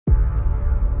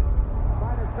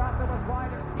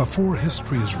Before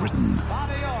history is written,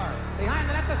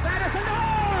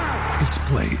 it's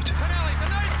played.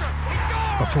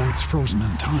 Before it's frozen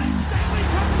in time,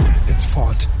 it's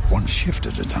fought one shift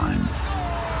at a time.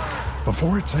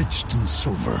 Before it's etched in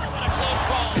silver,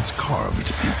 it's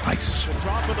carved in ice.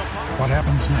 What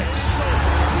happens next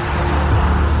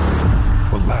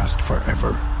will last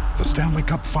forever. The Stanley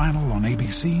Cup Final on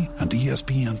ABC and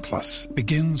ESPN Plus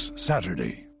begins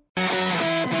Saturday.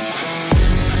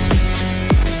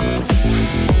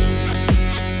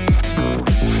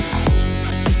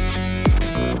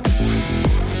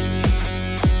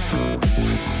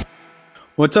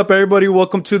 What's up, everybody?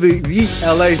 Welcome to the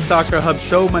LA Soccer Hub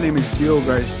Show. My name is Gio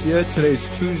Garcia. Today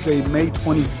is Tuesday, May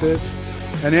 25th.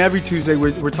 And every Tuesday,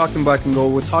 we're talking black and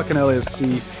gold. We're talking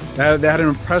LAFC. They had an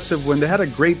impressive win. They had a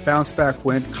great bounce-back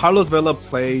win. Carlos Vela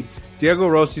played. Diego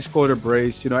Rossi scored a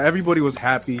brace. You know, everybody was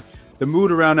happy. The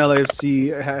mood around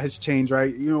LAFC has changed,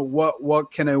 right? You know, what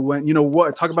can a win? You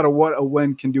know, talk about what a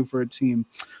win can do for a team.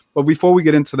 But before we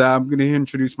get into that, I'm going to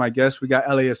introduce my guest. We got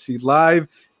LAFC Live.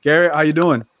 Garrett, how you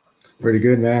doing? Pretty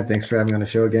good, man. Thanks for having me on the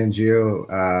show again,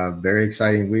 Gio. Very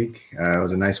exciting week. It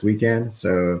was a nice weekend,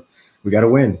 so we got a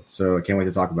win. So I can't wait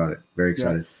to talk about it. Very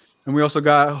excited. Yeah. And we also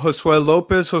got Josue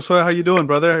Lopez. Josue, how you doing,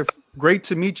 brother? Great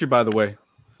to meet you, by the way.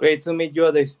 Great to meet you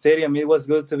at the stadium. It was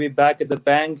good to be back at the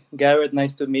bank. Garrett,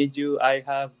 nice to meet you. I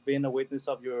have been a witness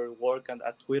of your work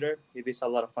at Twitter. It is a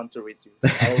lot of fun to read you.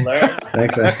 I'll learn.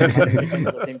 Thanks, man.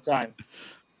 At the same time.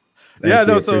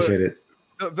 Appreciate it.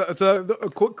 A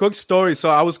quick story.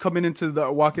 So I was walking into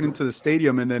the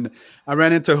stadium, and then I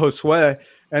ran into Josue,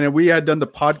 and then we had done the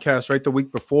podcast right the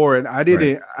week before, and I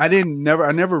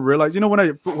never realized, you know, when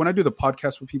I do the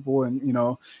podcast with people and, you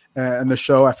know, and the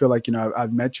show, I feel like, you know,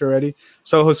 I've met you already.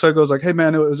 So Josue goes like, "Hey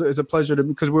man, it's a pleasure to,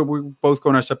 because we're both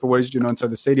going our separate ways, you know,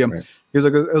 inside the stadium." Right. He was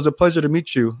like, "It was a pleasure to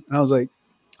meet you," and I was like,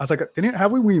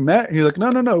 "Have we met?" And he's like, "No,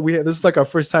 this is like our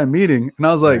first time meeting," and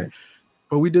I was like. Right.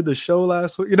 But we did the show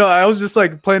last week. You know, I was just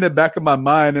like playing it back in my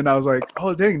mind, and I was like,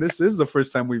 "Oh, dang, this is the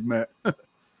first time we've met."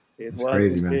 It's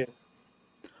crazy, man.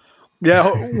 Yeah,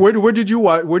 where did you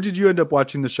watch? Where did you end up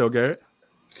watching the show, Garrett?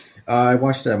 I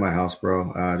watched it at my house,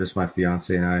 bro. Just my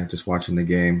fiance and I just watching the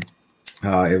game.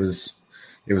 It was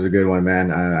a good one,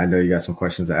 man. I know you got some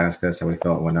questions to ask us, how we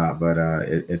felt and whatnot, but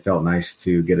it felt nice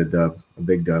to get a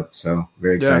big dub. So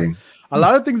very exciting. Yeah. A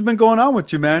lot of things been going on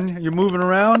with you, man. You're moving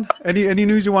around. Any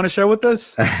news you want to share with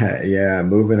us? Yeah,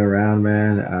 moving around,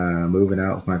 man. Moving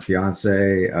out with my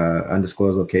fiance.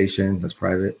 Undisclosed location. That's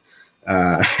private.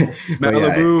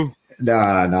 Malibu.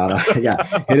 No.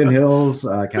 Yeah, Hidden Hills,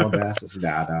 Calabasas.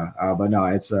 But no,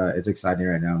 it's exciting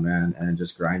right now, man. And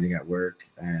just grinding at work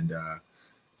and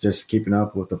just keeping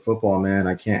up with the football, man.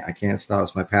 I can't stop.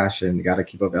 It's my passion. You got to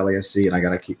keep up LAFC, and I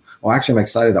got to keep. Well, actually, I'm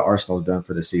excited that Arsenal's done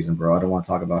for the season, bro. I don't want to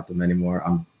talk about them anymore.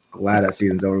 I'm glad that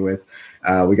season's over with.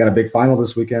 We got a big final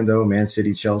this weekend, though. Man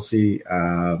City, Chelsea.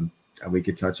 We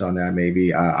could touch on that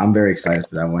maybe. I'm very excited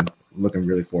for that one. Looking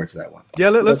really forward to that one. Yeah,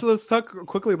 let's talk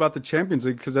quickly about the Champions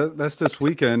League, because that's this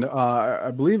weekend.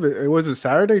 I believe it was it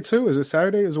Saturday too. Is it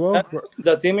Saturday as well?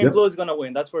 The team in blue is gonna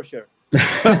win. That's for sure.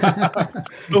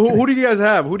 So who do you guys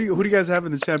have? Who do you guys have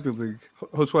in the Champions League?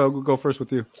 Josue, I'll go first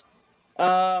with you.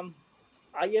 I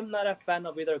am not a fan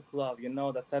of either club. You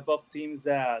know, the type of teams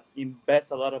that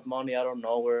invest a lot of money out of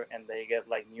nowhere and they get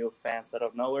like new fans out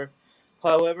of nowhere.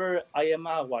 However, I am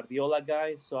a Guardiola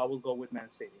guy, so I will go with Man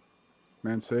City.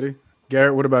 Man City.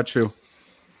 Garrett, what about you?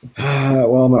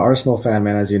 Well, I'm an Arsenal fan,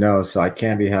 man, as you know, so I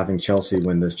can't be having Chelsea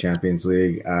win this Champions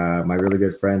League. My really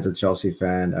good friend's a Chelsea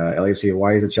fan. LAFC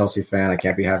Hawaii is a Chelsea fan. I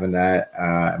can't be having that.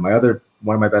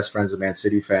 One of my best friends is a Man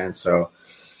City fan, so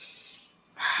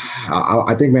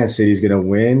I think Man City is going to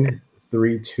win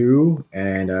 3-2,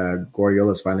 and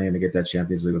Guardiola's finally going to get that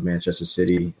Champions League with Manchester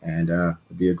City, and it'll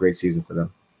be a great season for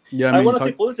them. Yeah, I want to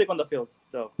see Pulisic on the field,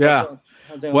 though. Yeah.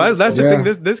 Well, that's the thing.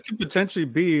 This could potentially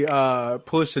be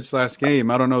Pulisic's last game.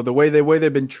 I don't know the way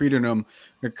they've been treating him.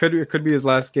 It could be his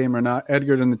last game or not.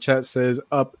 Edgar in the chat says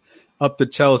up to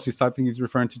Chelsea. So I think he's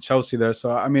referring to Chelsea there.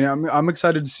 So I mean, I'm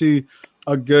excited to see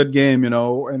a good game, you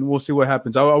know, and we'll see what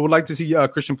happens. I would like to see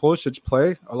Christian Pulisic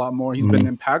play a lot more. He's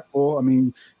been impactful. I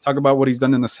mean, talk about what he's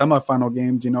done in the semifinal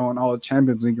games, you know, and all the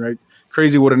Champions League, right?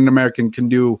 Crazy what an American can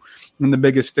do in the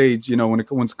biggest stage, you know, when it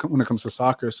comes to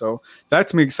soccer. So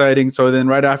that's me exciting. So then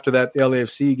right after that, the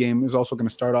LAFC game is also going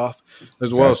to start off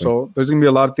as well. So there's going to be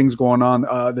a lot of things going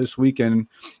on this weekend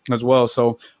as well.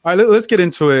 So all right, let's get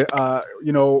into it.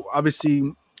 You know,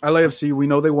 obviously LAFC, we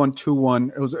know they won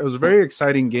 2-1. It was a very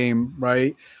exciting game,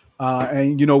 right?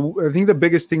 And I think the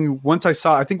biggest thing once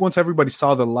everybody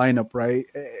saw the lineup, right,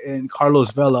 and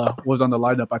Carlos Vela was on the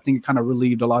lineup, I think it kind of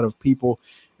relieved a lot of people.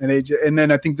 And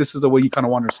then I think this is the way you kind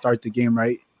of want to start the game,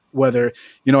 right? Whether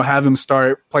have him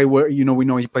play where we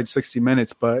know he played 60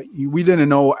 minutes, but we didn't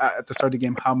know at the start of the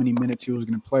game how many minutes he was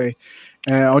going to play.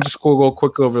 And I'll just go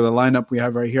quickly over the lineup we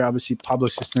have right here. Obviously, Pablo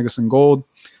Cisneros in gold,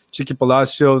 Chiqui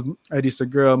Palacios, Eddie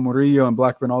Segura, Murillo, and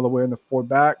Blackburn all the way in the 4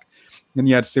 back. Then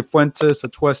you had Cifuentes,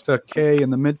 Atuesta, K in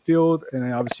the midfield, and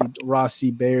then obviously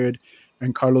Rossi, Baird,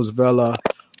 and Carlos Vela.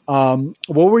 What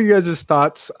were you guys'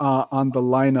 thoughts on the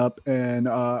lineup and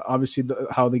obviously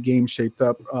how the game shaped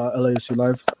up LAFC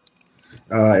Live?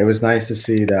 It was nice to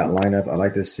see that lineup. I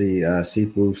like to see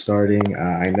Sifu starting.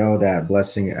 I know that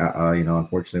Blessing,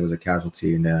 unfortunately was a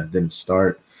casualty and didn't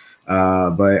start.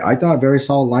 But I thought very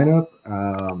solid lineup.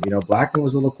 Blackman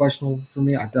was a little questionable for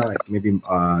me. I thought maybe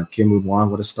Kim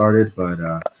Woo-Wan would have started, but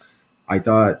I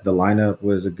thought the lineup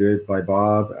was a good by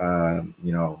Bob.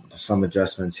 Some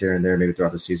adjustments here and there maybe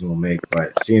throughout the season will make.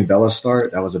 But seeing Vela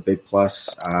start, that was a big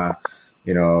plus.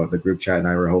 The group chat and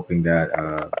I were hoping that,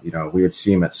 we would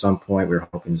see him at some point. We were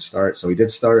hoping to start. So he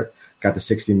did start, got the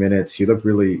 60 minutes. He looked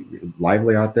really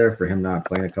lively out there for him not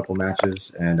playing a couple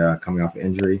matches and coming off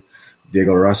injury.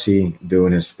 Diego Rossi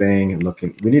doing his thing.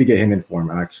 We need to get him in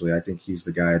form, actually. I think he's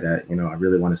the guy that, I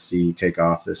really want to see take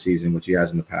off this season, which he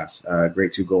has in the past.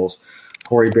 Great 2 goals.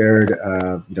 Corey Baird,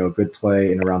 good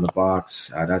play in around the box.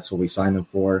 That's what we signed him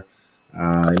for.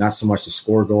 Not so much to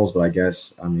score goals, but I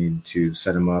guess, to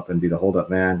set him up and be the hold-up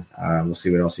man. We'll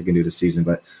see what else he can do this season.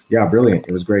 But, yeah, brilliant.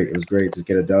 It was great. It was great to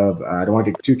get a dub. I don't want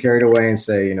to get too carried away and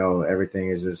say, everything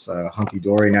is just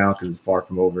hunky-dory now because it's far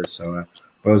from over. So,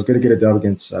 but it was good to get a dub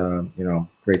against,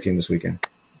 great team this weekend.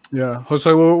 Yeah.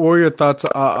 Jose, what were your thoughts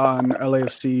on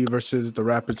LAFC versus the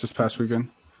Rapids this past weekend?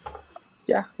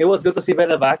 Yeah, it was good to see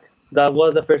Vela back. That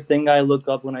was the first thing I look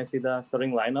up when I see the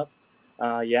starting lineup.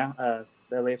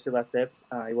 As LAFC last steps,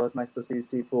 it was nice to see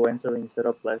Sifu entering instead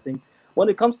of Blessing. When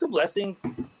it comes to Blessing,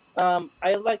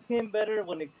 I like him better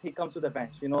when he comes to the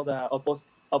bench. The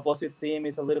opposite team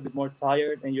is a little bit more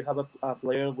tired, and you have a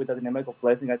player with a dynamic of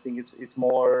Blessing. I think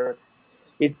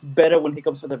it's better when he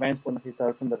comes to the bench when he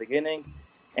starts from the beginning.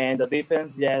 And the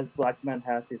defense, yes, Blackman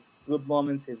has his good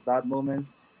moments, his bad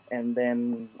moments. And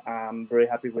then I'm very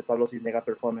happy with Pablo Cisneros'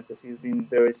 performances. He's been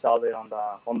very solid on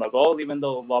the goal, even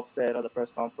though Bob said at the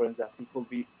press conference that he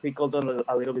could do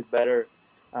a little bit better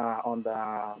on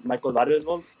the Michael Barrios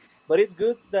goal. But it's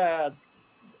good that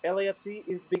LAFC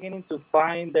is beginning to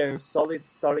find their solid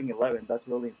starting 11. That's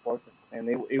really important. And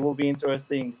it will be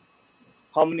interesting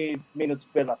how many minutes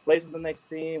Vela plays with the next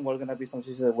team. What are going to be some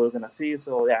changes that we're going to see.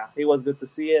 So, yeah, it was good to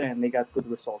see it, and they got good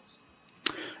results.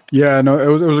 Yeah, no,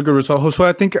 it was a good result. So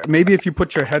I think maybe if you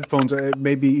put your headphones, it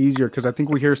may be easier because I think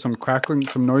we hear some crackling,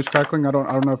 some noise crackling. I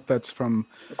don't know if that's from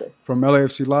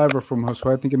LAFC Live or from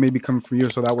Josue. I think it may be coming from you.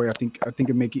 So that way, I think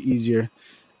it make it easier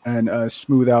and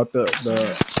smooth out the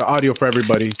audio for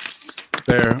everybody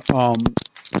there.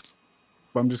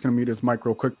 I'm just gonna mute his mic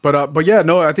real quick, but yeah,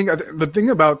 no, I think the thing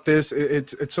about this,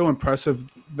 it's so impressive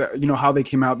that how they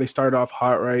came out. They started off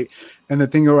hot, right? And the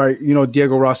thing, right,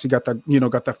 Diego Rossi got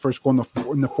that first goal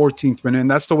in the 14th minute,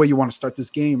 and that's the way you want to start this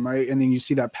game, right? And then you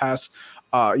see that pass,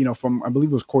 from I believe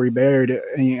it was Corey Baird,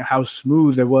 and how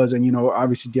smooth it was, and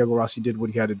obviously Diego Rossi did what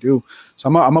he had to do. So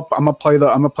I'm gonna play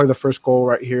the first goal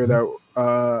right here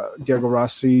that Diego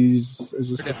Rossi's.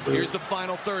 Here's the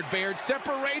final third. Baird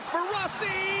separates for Rossi.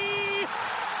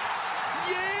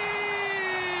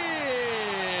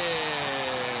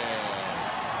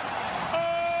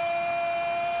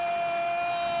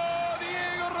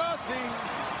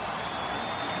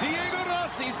 Diego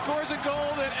Rossi scores a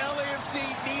goal that LAFC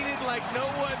needed like no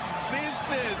one's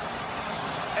business.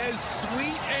 As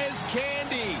sweet as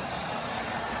candy.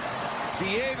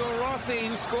 Diego Rossi,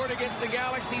 who scored against the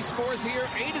Galaxy, scores here,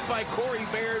 aided by Corey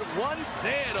Baird. 1-0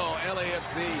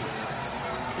 LAFC.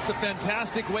 It's a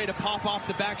fantastic way to pop off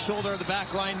the back shoulder of the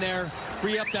back line there,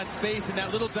 free up that space and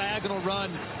that little diagonal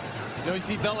run. You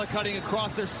see Vela cutting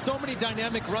across. There's so many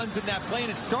dynamic runs in that play, and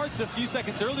it starts a few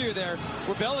seconds earlier there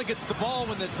where Vela gets the ball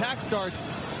when the attack starts,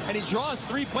 and he draws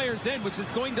 3 players in, which is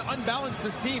going to unbalance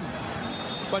this team.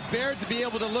 But Baird to be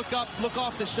able to look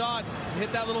off the shot, and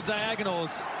hit that little diagonal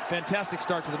is fantastic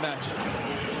start to the match.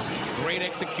 Great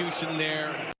execution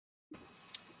there.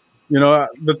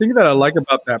 The thing that I like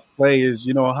about that play is,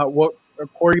 what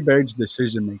Corey Baird's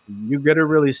decision making. You get to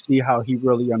really see how he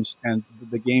really understands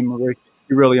the game.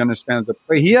 He really understands the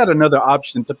play. He had another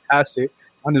option to pass it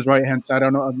on his right hand side.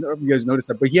 I don't know if you guys noticed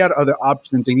that, but he had other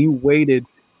options, and he waited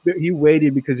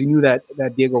because he knew that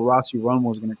Diego Rossi run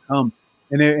was going to come.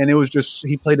 and it was just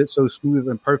he played it so smooth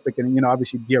and perfect. And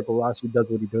obviously Diego Rossi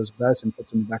does what he does best and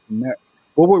puts in the back of the net.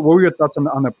 What were your thoughts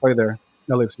on the play there,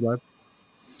 LAFC Live?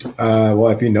 Well,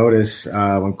 if you notice,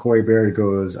 when Corey Baird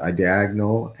goes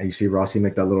diagonal and you see Rossi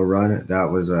make that little run, that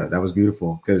was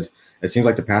beautiful, because it seems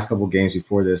like the past couple of games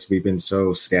before this, we've been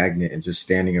so stagnant and just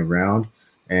standing around.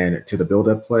 And to the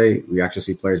build-up play, we actually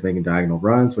see players making diagonal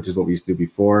runs, which is what we used to do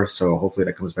before. So hopefully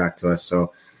that comes back to us.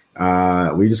 So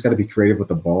we just got to be creative with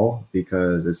the ball,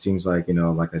 because it seems like,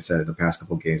 like I said, the past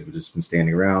couple of games, we've just been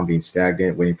standing around, being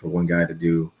stagnant, waiting for one guy to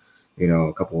do,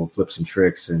 a couple of flips and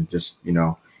tricks. And just,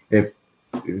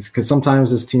 because sometimes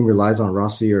this team relies on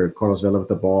Rossi or Carlos Vela with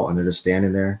the ball, and they're just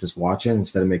standing there, just watching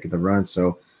instead of making the run.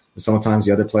 So sometimes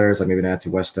the other players, like maybe Nati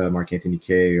Westa, Mark Anthony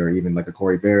Kay, or even like a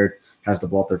Corey Baird, has the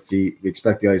ball at their feet. We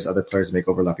expect these other players to make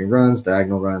overlapping runs,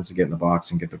 diagonal runs, to get in the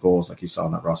box and get the goals, like you saw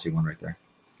in that Rossi one right there.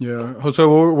 Yeah. Jose,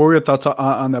 what were your thoughts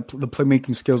on that, the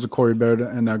playmaking skills of Corey Baird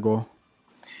and that goal?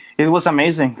 It was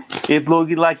amazing. It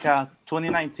looked like a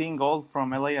 2019 goal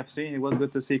from LAFC. It was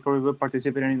good to see Corey Baird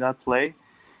participating in that play.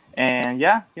 And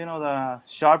yeah, the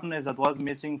sharpness that was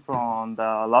missing from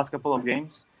the last couple of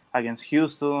games against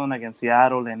Houston, against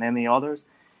Seattle, and any others,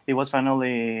 it was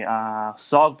finally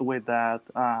solved with that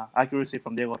accuracy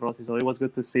from Diego Rossi. So it was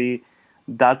good to see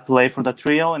that play for the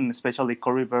trio, and especially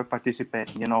Corey Baird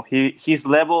participating. His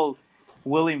level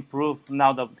will improve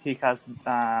now that he has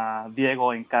Diego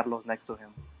and Carlos next to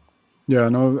him. Yeah,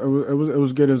 no, it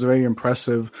was good. It was very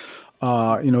impressive.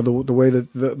 The way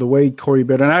that the way Corey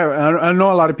Baird, and I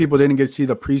know a lot of people didn't get to see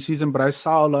the preseason, but I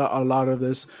saw a lot of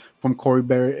this from Corey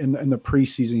Baird in the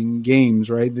preseason games.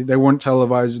 Right, they weren't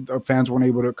televised; fans weren't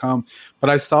able to come,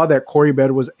 but I saw that Corey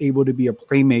Baird was able to be a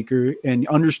playmaker and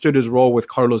understood his role with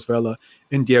Carlos Vela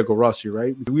and Diego Rossi.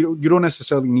 Right, you don't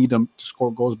necessarily need them to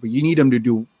score goals, but you need them to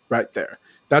do right there.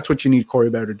 That's what you need Corey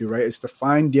Baird to do, right? Is to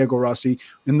find Diego Rossi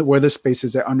where the space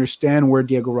is at, understand where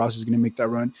Diego Rossi is going to make that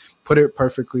run, put it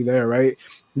perfectly there, right?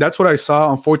 That's what I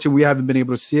saw. Unfortunately, we haven't been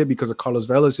able to see it because of Carlos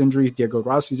Vela's injury, Diego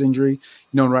Rossi's injury.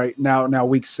 Right now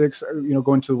week 6,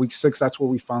 going to week 6, that's what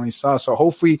we finally saw. So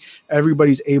hopefully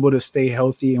everybody's able to stay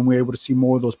healthy and we're able to see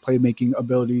more of those playmaking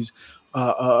abilities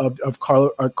of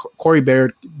Corey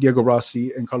Baird, Diego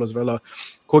Rossi, and Carlos Vela.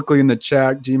 Quickly in the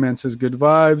chat, G-Man says good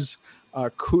vibes.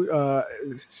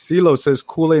 CeeLo says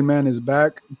Kool-Aid Man is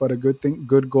back, but a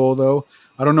good goal though.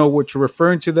 I don't know what you're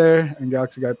referring to there. And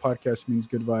Galaxy Guy Podcast means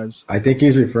good vibes. I think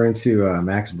he's referring to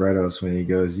Max Bretos when he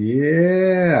goes,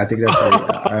 yeah. I think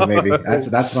that's maybe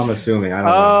that's what I'm assuming. I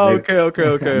don't know. Maybe.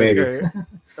 Okay. Maybe.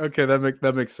 Okay,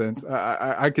 that makes sense.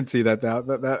 I can see that now.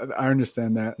 That I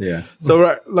understand that. Yeah.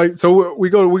 So so we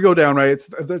go down, right. It's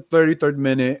the 33rd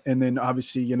minute, and then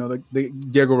obviously the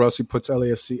Diego Rossi puts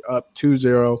LAFC up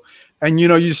 2-0, and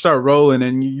you start rolling,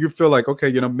 and you feel like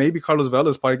okay, maybe Carlos Vela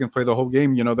is probably gonna play the whole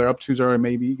game. They're up 2-0, and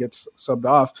maybe he gets subbed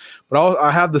off. But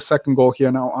I have the second goal here,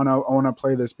 and I want to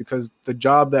play this because the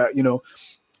job that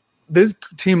this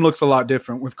team looks a lot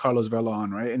different with Carlos Vela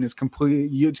on, right? And it's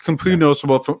completely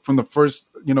noticeable from the first,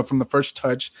 from the first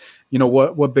touch,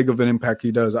 what big of an impact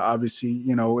he does. Obviously,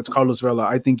 it's Carlos Vela.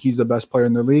 I think he's the best player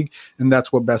in the league, and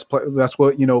that's what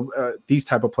these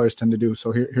type of players tend to do.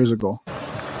 So here's a goal.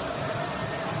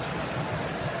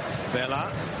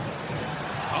 Vela.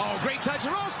 Oh, great touch,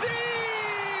 Rossi!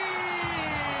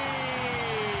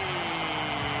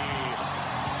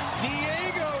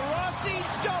 Diego Rossi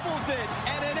doubles it,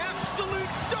 and an absolute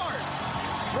dart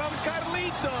from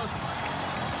Carlitos.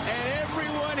 And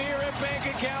everyone here at Bank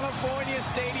of California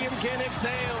Stadium can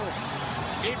exhale.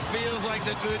 It feels like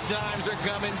the good times are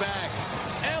coming back.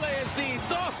 LAFC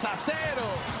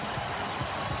 2-0.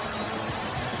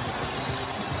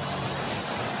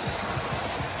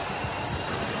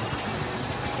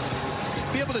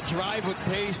 Be able to drive with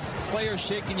pace, players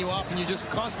shaking you off, and you're just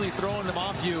constantly throwing them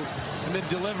off you, and then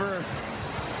deliver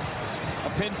a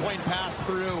pinpoint pass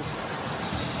through.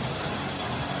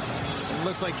 It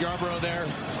looks like Yarbrough there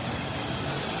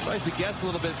tries to guess a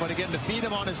little bit, but again, to feed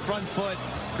him on his front foot,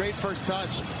 great first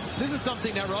touch. This is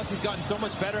something that Rossi's gotten so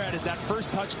much better at, is that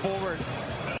first touch forward.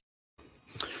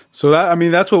 So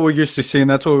that's what we're used to seeing.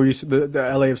 That's what we're used to, the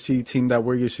LAFC team that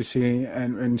we're used to seeing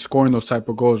and scoring those type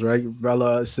of goals, right?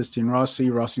 Vela assisting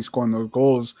Rossi scoring those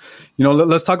goals.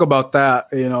 Let's talk about that.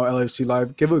 LAFC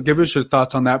Live. Give us your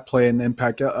thoughts on that play and the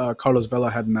impact Carlos Vela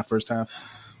had in that first half.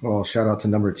 Well, shout out to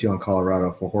number 2 on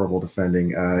Colorado for horrible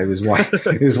defending. It was wide,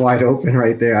 it was wide open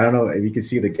right there. I don't know if you could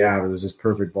see the gap. It was just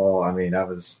perfect ball. That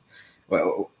was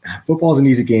well, football is an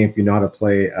easy game if you know how to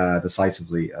play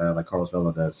decisively, like Carlos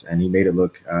Vela does. And he made it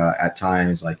look at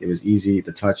times like it was easy.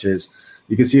 The touches,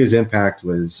 you can see his impact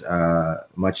was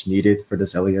much needed for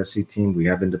this LAFC team. We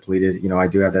have been depleted. I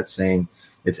do have that saying,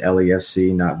 it's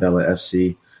LAFC, not Vela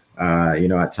FC.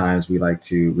 At times we like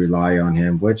to rely on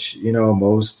him, which,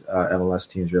 most MLS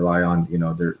teams rely on,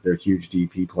 their huge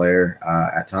DP player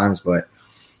at times. But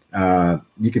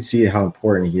you can see how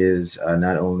important he is,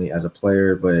 not only as a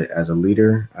player, but as a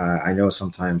leader. I know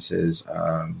sometimes his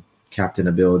captain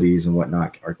abilities and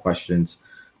whatnot are questions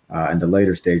in the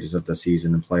later stages of the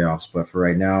season and playoffs. But for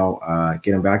right now,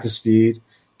 get him back to speed,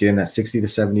 get him that 60 to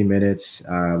 70 minutes.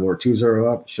 We're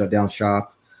 2-0 up, shut down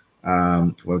shop,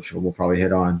 which we'll probably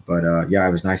hit on. But yeah,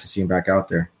 it was nice to see him back out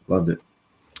there. Loved it.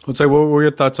 Let's say, what were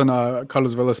your thoughts on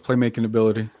Carlos Vela's playmaking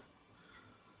ability?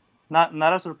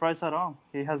 Not a surprise at all.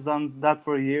 He has done that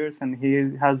for years, and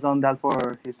he has done that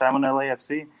for his time on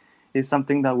LAFC. It's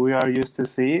something that we are used to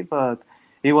see, but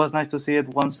it was nice to see it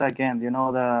once again.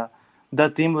 The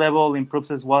team level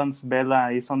improves once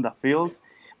Vela is on the field.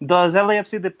 Does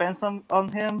LAFC depends on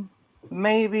him?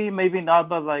 Maybe not.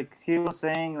 But like he was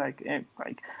saying, like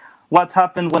what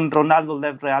happened when Ronaldo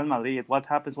left Real Madrid? What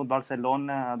happens when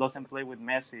Barcelona doesn't play with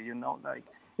Messi?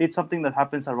 It's something that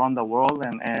happens around the world,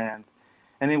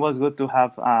 and it was good to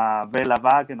have Vela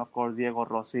back, and of course Diego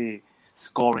Rossi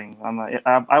scoring.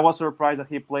 I was surprised that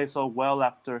he played so well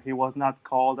after he was not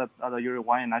called at the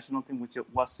Uruguayan national team, which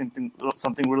was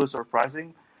something really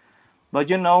surprising. But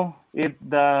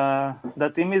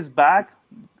the team is back.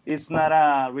 It's not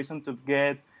a reason to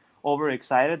get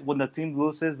overexcited. When the team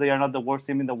loses, they are not the worst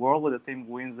team in the world. When the team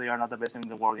wins, they are not the best team in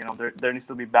the world. There needs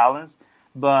to be balance.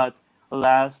 But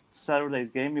last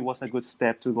Saturday's game, it was a good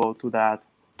step to go to that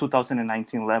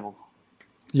 2019 level.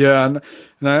 Yeah,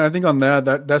 and I think on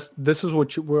this is what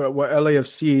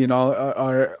LAFC and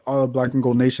all Black and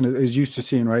Gold Nation is used to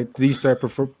seeing, right? These type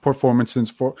of performances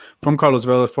from Carlos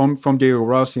Vela, from Diego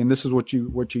Rossi, and this is what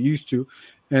you're used to,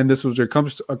 and this was what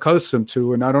you're accustomed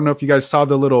to. And I don't know if you guys saw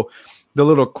the little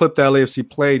clip that LAFC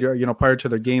played, prior to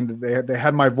the game. That they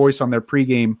had my voice on their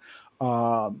pregame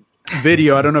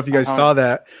video. I don't know if you guys saw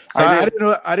that. So I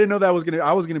didn't know that I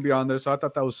was gonna be on there. So I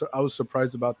thought I was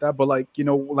surprised about that. But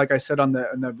like I said in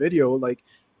that video, like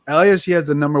LAFC has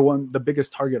the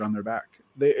biggest target on their back.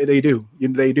 They do.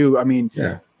 They do. I mean,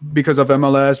 yeah. Because of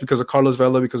MLS, because of Carlos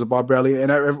Vela, because of Bob Bradley,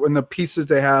 and the pieces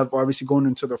they have, obviously going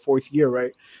into their fourth year,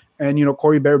 right? And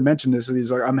Corey Barrett mentioned this, and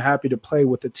he's like, I'm happy to play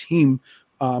with the team.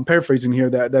 Paraphrasing here,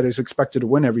 that is expected to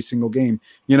win every single game.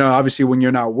 Obviously when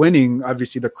you're not winning,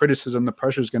 obviously the criticism, the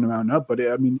pressure is going to mount up. But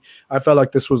I felt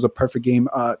like this was a perfect game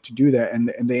to do that,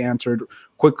 and they answered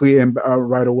quickly and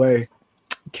right away.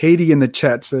 Katie in the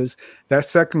chat says that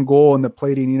second goal and the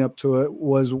play leading up to it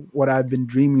was what I've been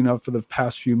dreaming of for the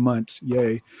past few months.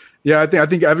 Yay. Yeah, I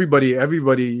think everybody,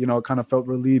 kind of felt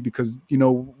relieved because,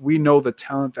 we know the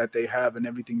talent that they have and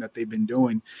everything that they've been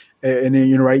doing.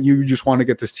 And right, you just want to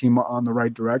get this team on the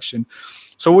right direction.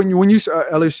 So when you saw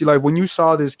LAFC Live, when you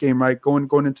saw this game, right,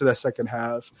 going into that second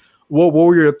half, what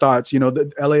were your thoughts? The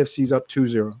LAFC's up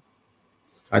 2-0.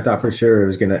 I thought for sure it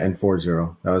was going to end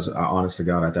 4-0. That was honest to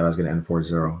God. I thought I was going to end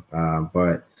 4-0.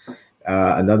 But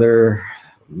another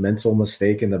mental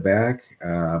mistake in the back.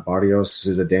 Barrios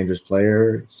is a dangerous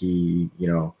player. He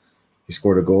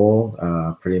scored a goal.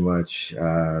 Pretty much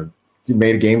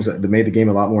made the game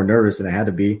a lot more nervous than it had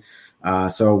to be.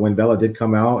 So when Vela did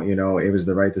come out, it was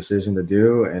the right decision to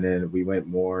do. And then we went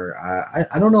more.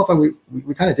 I don't know if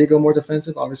we kind of did go more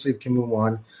defensive. Obviously, Kim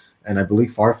Moon and I believe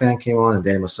Farfan came on, and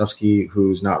Danny Masovsky,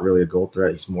 who's not really a goal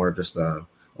threat. He's more just a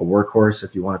workhorse,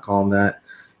 if you want to call him that,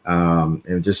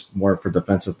 and just more for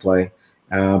defensive play.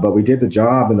 But we did the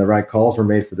job, and the right calls were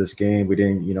made for this game. We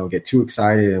didn't, get too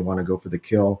excited and want to go for the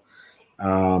kill.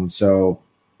 So,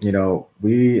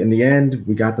 we in the end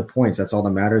we got the points. That's all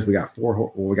that matters. We got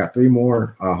 3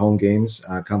 more home games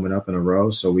coming up in a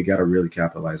row, so we got to really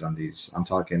capitalize on these. I'm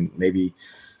talking maybe.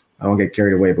 I don't get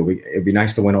carried away, but it'd be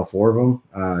nice to win all 4 of them.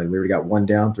 We already got 1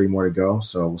 down, 3 more to go,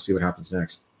 so we'll see what happens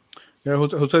next. Yeah,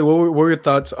 Jose, what were your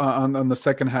thoughts on the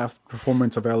second half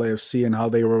performance of LAFC and how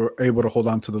they were able to hold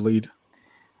on to the lead?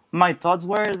 My thoughts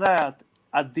were that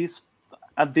at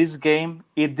this game,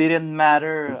 it didn't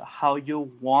matter how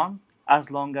you won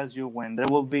as long as you win. There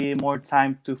will be more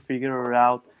time to figure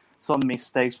out some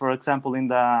mistakes. For example, in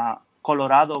the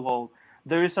Colorado goal,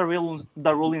 there is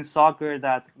the rule in soccer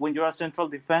that when you're a central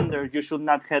defender, you should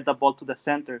not head the ball to the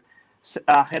center.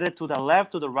 Head it to the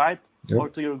left, to the right, or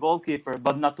to your goalkeeper,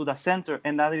 but not to the center.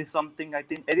 And that is something I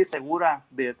think Eddie Segura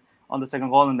did on the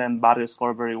second goal, and then Barrios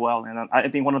scored very well. And I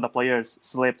think one of the players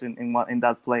slipped in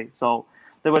that play. So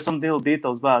there were some little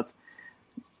details, but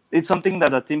it's something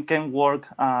that the team can work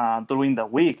during the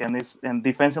week, and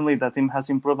defensively the team has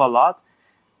improved a lot.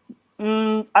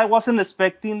 I wasn't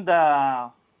expecting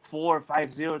the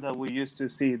 4-5-0 that we used to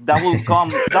see. That will come.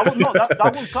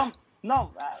 That will come.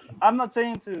 No, I'm not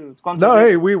saying to no.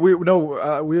 Hey, we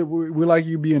like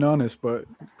you being honest, but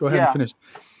go ahead and finish.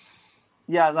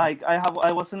 Yeah, like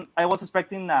I was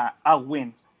expecting a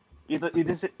win.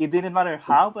 It didn't matter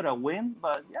how, but a win.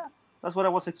 But yeah, that's what I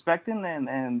was expecting,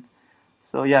 and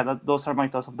so yeah, those are my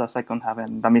thoughts of the second half.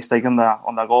 And the mistake on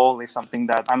the goal is something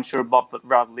that I'm sure Bob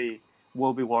Bradley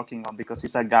will be working on, because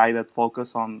he's a guy that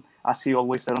focuses on, as he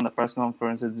always said on the press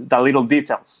conference, it's the little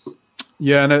details.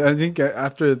 Yeah, and I think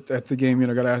at the game, we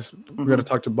got to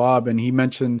talk to Bob, and he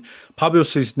mentioned Pablo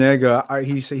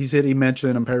Cisnega. He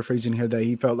mentioned, I'm paraphrasing here, that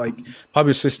he felt like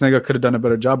Pablo Cisnega could have done a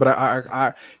better job, but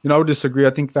I would disagree. I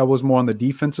think that was more on the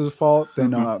defense's fault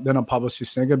than on Pablo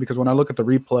Cisnega, because when I look at the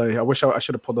replay, I wish I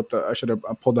should have pulled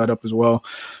that up as well,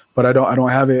 but I don't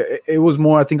have it. It was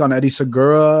more, I think, on Eddie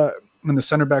Segura. When the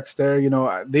center backs there,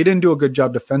 they didn't do a good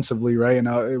job defensively, right?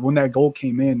 And when that goal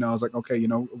came in, I was like, okay,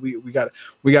 we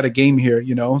got a game here,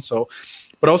 So,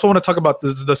 but I also want to talk about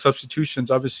the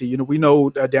substitutions. Obviously, we know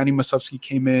Danny Masovsky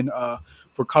came in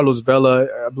for Carlos Vela.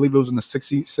 I believe it was in the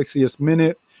 60th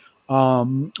minute.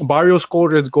 Barrios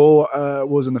scored his goal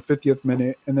was in the 50th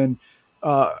minute, and then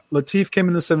Latif came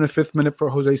in the 75th minute for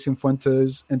Jose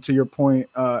Cifuentes. And to your point,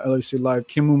 LAFC Live,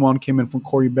 Kim Moon came in from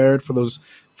Corey Barrett for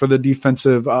the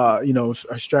defensive,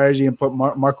 strategy, and put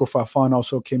Marco Fafan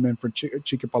also came in for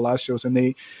Chique Palacios, and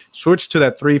they switched to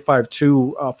that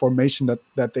 3-5-2 formation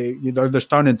that they're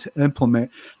starting to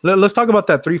implement. Let's talk about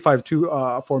that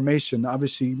 3-5-2 formation.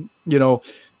 Obviously,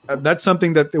 that's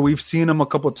something that we've seen them a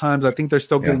couple of times. I think they're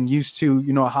still getting used to,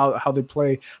 how they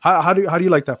play. How do you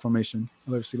like that formation,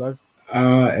 LAFC Live?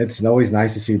 It's always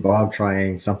nice to see Bob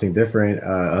trying something different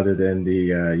other than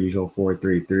the usual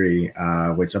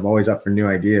 4-3-3, which I'm always up for new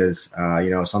ideas.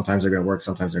 Sometimes they're going to work,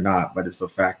 sometimes they're not. But it's the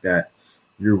fact that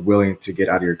you're willing to get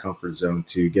out of your comfort zone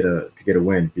to get a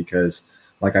win. Because,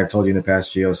 like I've told you in the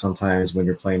past, Gio, sometimes when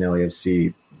you're playing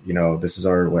LAFC, this is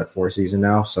our fourth season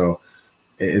now, so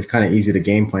it's kind of easy to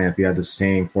game plan if you have the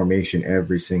same formation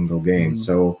every single game. Mm-hmm.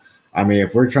 So. I mean,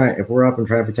 if we're up and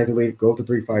trying to protect the lead, go to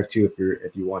 3-5-2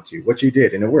 if you want to, which you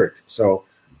did, and it worked. So,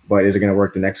 but is it going to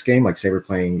work the next game? Like, say we're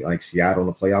playing like Seattle in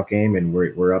the playoff game and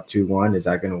we're up 2-1. Is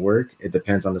that going to work? It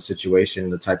depends on the situation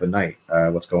and the type of night,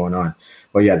 what's going on.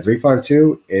 But yeah,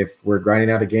 3-5-2. If we're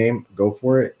grinding out a game, go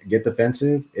for it. Get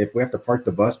defensive. If we have to park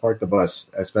the bus.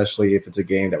 Especially if it's a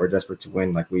game that we're desperate to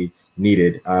win, like we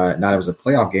needed. Not if it was a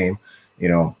playoff game,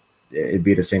 it'd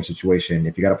be the same situation.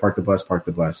 If you got to park the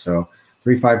bus. So.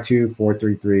 3-5-2,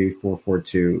 4-3-3,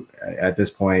 4-4-2. At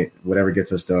this point, whatever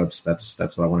gets us dubs, that's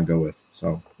what I want to go with.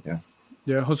 So, yeah.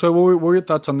 Yeah, Jose, what were your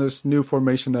thoughts on this new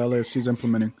formation that LAFC is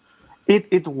implementing?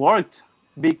 It worked,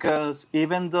 because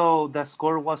even though the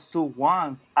score was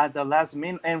 2-1 at the last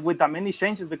minute, and with the many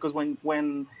changes, because when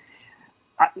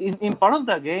in part of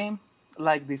the game,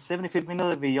 like the 75th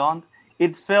minute and beyond,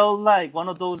 it felt like one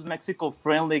of those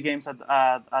Mexico-friendly games at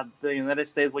the United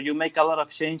States, where you make a lot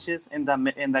of changes and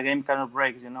the game kind of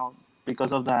breaks,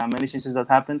 because of the many changes that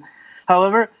happened.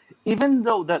 However, even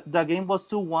though the game was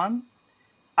 2-1,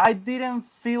 I didn't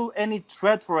feel any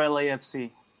threat for LAFC.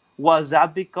 Was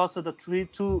that because of the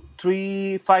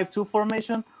 3-5-2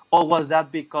 formation, or was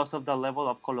that because of the level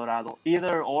of Colorado?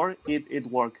 Either or, it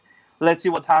worked. Let's see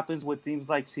what happens with teams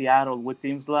like Seattle, with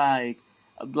teams like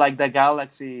the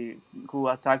Galaxy, who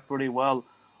attacked pretty well.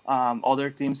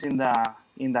 Other teams in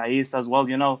the East as well.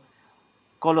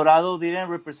 Colorado didn't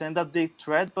represent that big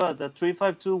threat, but the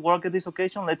 3-5-2 worked at this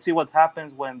occasion. Let's see what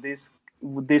happens when this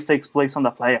takes place on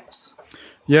the playoffs.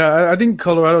 Yeah, I think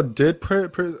Colorado did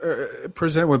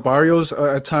present with Barrios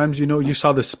at times. You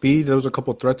saw the speed. There was a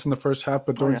couple of threats in the first half,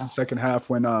 but during the second half,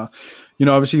 when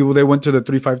obviously they went to the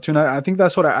 3-5-2, and I think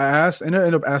that's what I asked, and I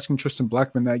ended up asking Tristan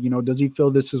Blackman that does he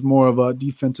feel this is more of a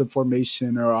defensive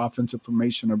formation or offensive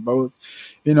formation or both?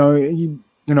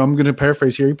 I'm going to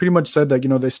paraphrase here. He pretty much said that,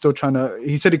 they're still trying to –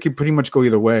 he said it could pretty much go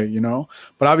either way,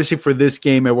 But obviously for this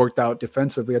game, it worked out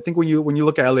defensively. I think when you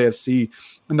look at LAFC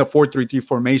in the 4-3-3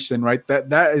 formation, right,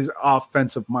 that is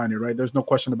offensive-minded, right? There's no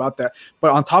question about that.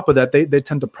 But on top of that, they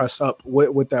tend to press up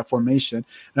with that formation.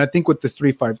 And I think with this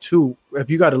 3-5-2, if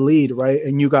you got a lead, right,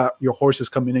 and you got your horses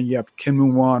coming in, you have Kim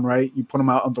Moon, right, you put them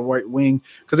out on the right wing,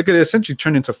 because it could essentially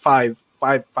turn into five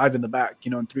in the back,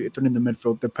 and three in the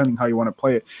midfield, depending how you want to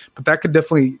play it. But that could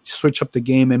definitely switch up the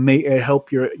game and may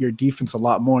help your defense a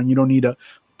lot more. And you don't need to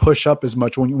push up as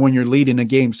much when you're leading a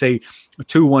game, say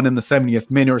 2-1 in the 70th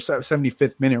minute or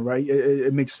 75th minute, right?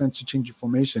 It makes sense to change your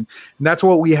formation. And that's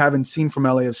what we haven't seen from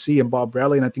LAFC and Bob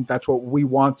Bradley, and I think that's what we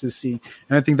want to see.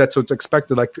 And I think that's what's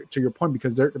expected, like to your point,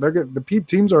 because they're the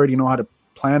teams already know how to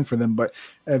plan for them. But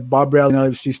if Bob Bradley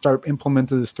and LAFC start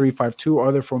implementing this 3-5-2 or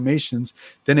other formations,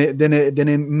 then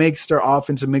it makes their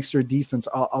offense, it makes their defense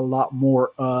a lot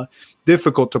more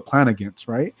difficult to plan against,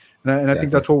 right? And I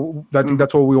think that's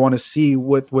what we want to see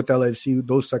with LAFC,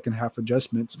 those second half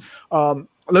adjustments.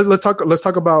 Let's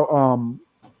talk about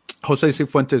Jose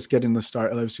Cifuentes getting the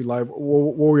start. LAFC Live.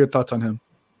 What were your thoughts on him?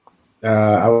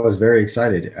 I was very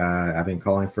excited. I've been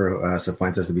calling for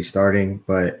Cifuentes to be starting,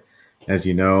 but as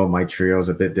you know, my trio is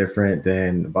a bit different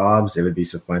than Bob's. It would be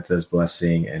Cifuentes,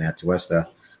 Blessing, and Atuesta,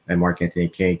 and Mark Anthony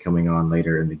King coming on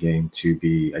later in the game to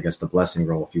be, I guess, the blessing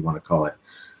role, if you want to call it.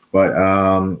 But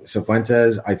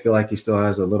Cifuentes, I feel like he still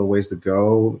has a little ways to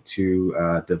go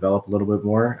to develop a little bit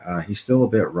more. He's still a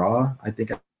bit raw, I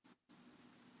think, at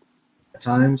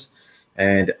times.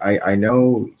 And I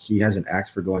know he has an axe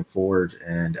for going forward,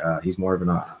 and he's more of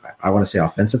I want to say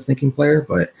offensive thinking player,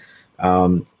 but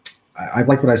I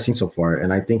like what I've seen so far,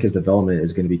 and I think his development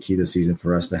is going to be key this season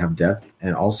for us to have depth.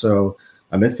 And also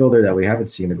a midfielder that we haven't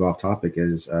seen to go off topic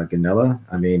is Ganella.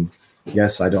 I mean,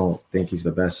 yes, I don't think he's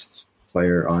the best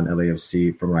player on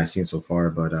LAFC from what I've seen so far,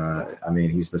 but I mean,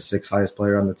 he's the 6th highest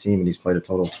player on the team, and he's played a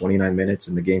total of 29 minutes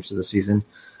in the games of the season.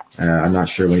 I'm not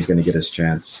sure when he's going to get his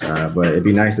chance, but it'd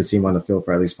be nice to see him on the field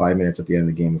for at least 5 minutes at the end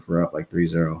of the game if we're up like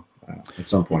 3-0 at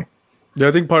some point. Yeah,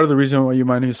 I think part of the reason why you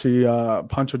might see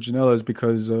Pancho Ginella is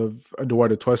because of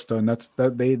Eduardo Tuesta, and that's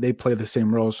that they play the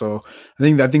same role. So I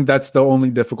think that's the only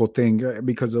difficult thing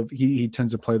because of he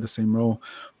tends to play the same role.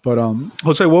 But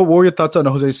Jose, what were your thoughts on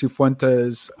Jose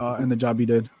Cifuentes and the job he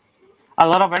did? A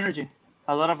lot of energy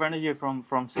from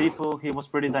Sifu. He was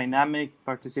pretty dynamic,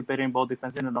 participating both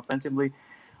defensively and offensively.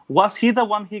 Was he the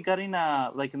one he got in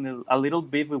a little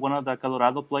beef with one of the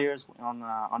Colorado players on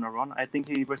a run? I think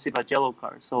he received a yellow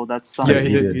card, so that's something.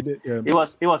 Yeah, he did. Yeah.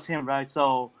 It was him, right?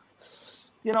 So,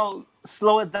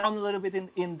 slow it down a little bit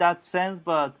in that sense.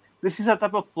 But this is a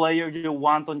type of player you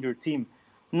want on your team,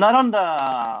 not on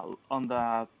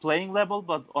the playing level,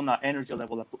 but on the energy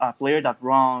level. A player that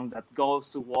runs, that goes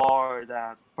to war,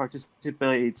 that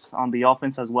participates on the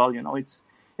offense as well.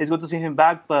 It's good to see him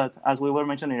back, but as we were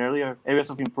mentioning earlier,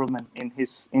 areas of improvement in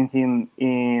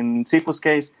Sifu's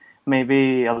case,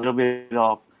 maybe a little bit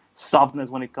of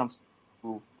softness when it comes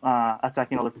to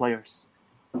attacking other players.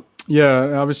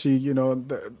 Yeah, obviously,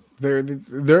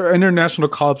 their international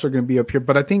call-ups are going to be up here,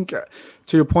 but I think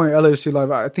to your point, LAFC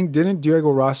Live, I think didn't Diego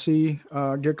Rossi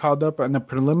get called up in the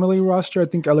preliminary roster? I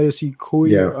think LAFC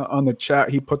Kui on the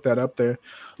chat, he put that up there.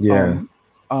 Yeah.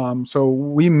 So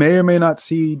we may or may not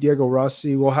see Diego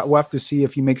Rossi. We'll have to see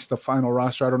if he makes the final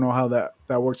roster. I don't know how that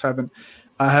works.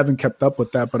 I haven't kept up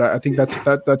with that, but I think that's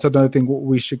another thing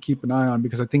we should keep an eye on,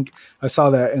 because I think I saw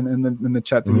that in the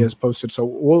chat that he has posted. So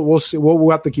we'll see.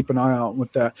 We'll have to keep an eye out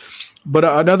with that. But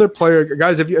another player,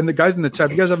 guys, the guys in the chat,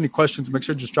 if you guys have any questions, make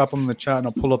sure to just drop them in the chat, and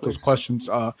I'll pull up those questions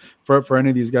for any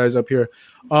of these guys up here.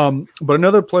 But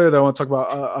another player that I want to talk about,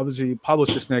 obviously Pablo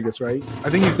Cisneros, right? I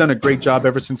think he's done a great job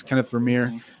ever since Kenneth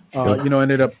Vermeer,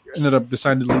 ended up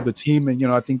deciding to leave the team, and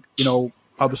I think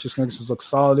Pablo Cisneros has looked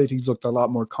solid. He's looked a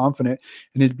lot more confident,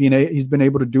 and he's been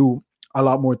able to do a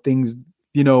lot more things.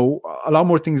 A lot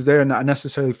more things there, and not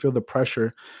necessarily feel the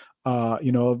pressure.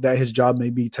 That his job may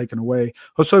be taken away.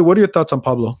 Jose, what are your thoughts on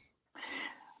Pablo?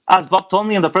 As Bob told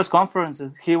me in the press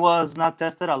conferences, he was not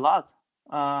tested a lot,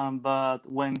 but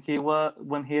when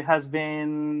he has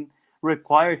been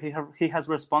required, he has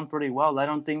responded pretty well. I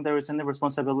don't think there is any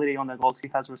responsibility on the goals he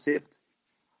has received.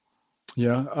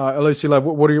 Yeah, LAC Live.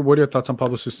 What are your thoughts on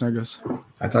Pablo Cisneros?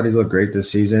 I thought he's looked great this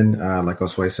season. Like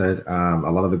Josue said, a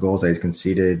lot of the goals that he's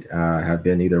conceded have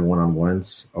been either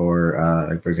one-on-ones or,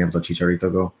 for example, the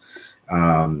Chicharito goal.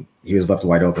 He was left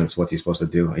wide open. So what's he supposed to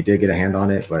do? He did get a hand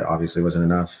on it, but obviously wasn't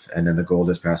enough. And then the goal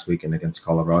this past weekend against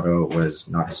Colorado was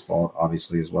not his fault,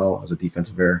 obviously, as well. It was a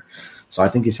defensive error. So I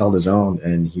think he's held his own,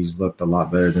 and he's looked a lot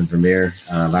better than Vermeer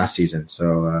last season.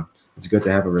 So it's good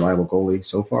to have a reliable goalie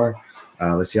so far.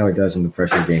 Let's see how he does in the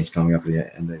pressure games coming up at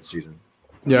the end of the season.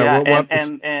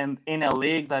 And in a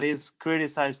league that is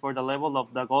criticized for the level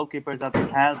of the goalkeepers that it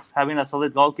has, having a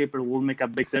solid goalkeeper will make a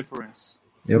big difference.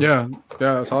 Yep. Yeah,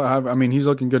 that's all I have. I mean, he's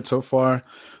looking good so far.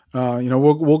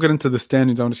 We'll get into the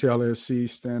standings. I want to see how LAFC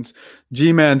stands.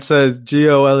 G-Man says,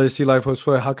 Gio, LAFC Life,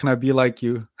 Josue, how can I be like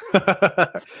you?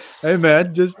 Hey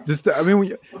man, just I mean,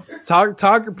 we talk,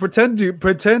 pretend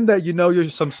that you know you're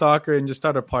some soccer and just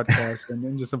start a podcast and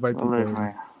then just invite people.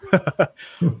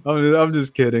 I'm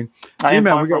just kidding.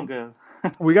 G-Man,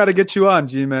 we got to get you on,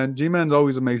 G-Man. G-Man's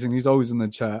always amazing. He's always in the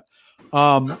chat.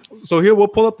 So here we'll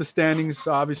pull up the standings.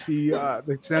 Obviously,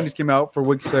 the standings came out for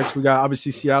week 6. We got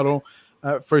obviously Seattle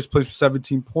first place with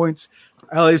 17 points.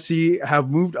 LAFC have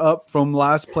moved up from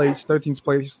last place, 13th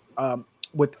place,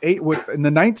 with in the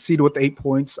 9th seed with 8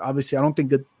 points. Obviously, I don't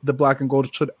think that the black and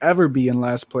gold should ever be in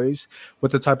last place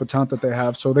with the type of talent that they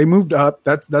have. So they moved up.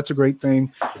 That's a great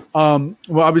thing. Well,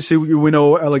 obviously we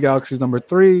know LA Galaxy is number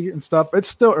 3 and stuff. It's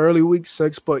still early week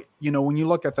 6, but when you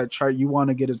look at that chart, you want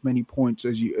to get as many points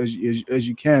as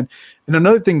you can. And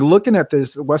another thing, looking at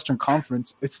this Western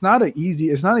Conference, it's not an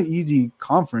easy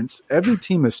conference. Every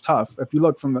team is tough. If you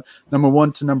look from the number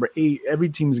 1 to number 8, every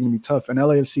team is going to be tough, and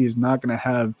LAFC is not going to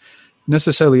have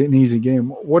necessarily an easy game.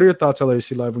 What are your thoughts,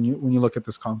 LAFC Live, when you look at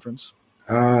this conference?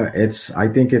 I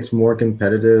think it's more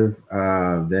competitive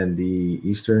than the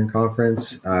Eastern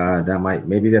Conference.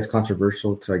 Maybe that's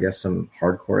controversial to, I guess, some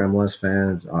hardcore MLS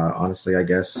fans. Honestly, I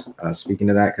guess speaking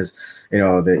to that, because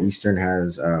the Eastern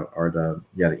has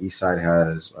the East side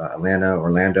has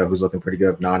Orlando, who's looking pretty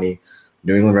good. Nani,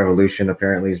 New England Revolution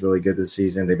apparently is really good this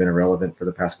season. They've been irrelevant for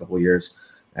the past couple of years.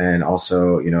 And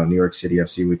also, New York City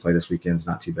FC, we play this weekend, is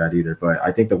not too bad either. But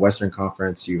I think the Western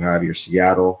Conference, you have your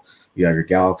Seattle, you have your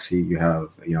Galaxy, you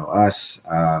have, us,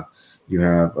 you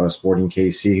have Sporting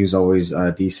KC, who's always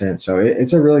decent. So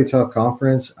it's a really tough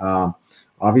conference.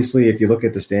 Obviously, if you look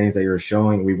at the standings that you're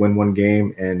showing, we win one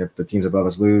game, and if the teams above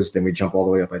us lose, then we jump all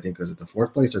the way up, I think, because it's the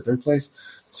 4th place or 3rd place.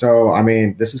 So, I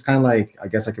mean, this is kind of like, I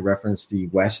guess I could reference the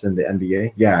West and the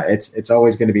NBA. Yeah, it's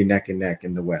always going to be neck and neck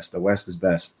in the West. The West is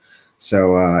best.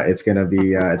 So it's gonna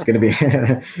be it's gonna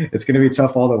be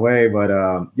tough all the way. But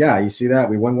you see that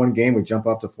we win one game, we jump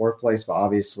up to 4th place. But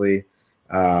obviously,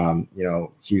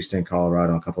 Houston,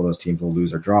 Colorado, a couple of those teams will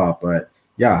lose or draw. But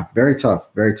yeah, very tough,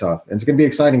 and it's gonna be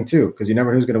exciting too, because you never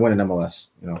know who's gonna win in MLS.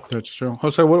 That's true.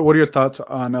 Jose, what are your thoughts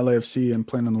on LAFC and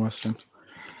playing in the Western?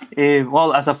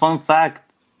 Well, as a fun fact,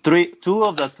 2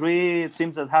 of the 3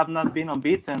 teams that have not been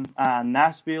unbeaten,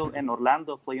 Nashville and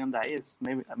Orlando, play on the East.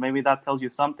 Maybe that tells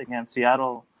you something. And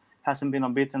Seattle hasn't been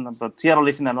unbeaten, but Seattle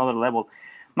is in another level.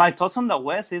 My thoughts on the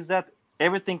West is that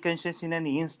everything can change in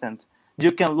any instant.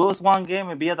 You can lose one game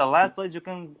and be at the last place. You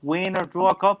can win or draw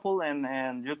a couple,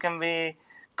 and you can be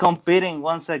competing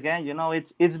once again.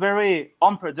 It's very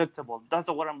unpredictable. That's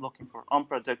the word I'm looking for.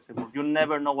 Unpredictable. You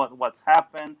never know what's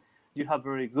happened. You have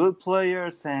very good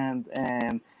players, and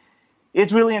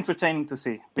it's really entertaining to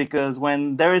see, because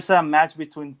when there is a match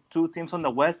between 2 teams on the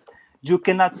West, you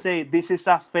cannot say this is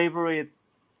a favorite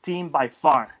team by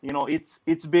far.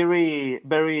 It's very,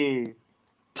 very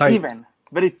tight. Even,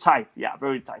 very tight. Yeah,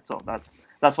 very tight. So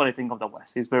that's what I think of the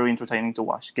West. It's very entertaining to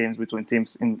watch games between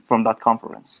teams from that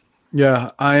conference.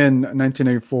 Yeah, Ian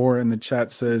 1984 in the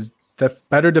chat says, the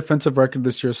better defensive record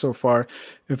this year so far.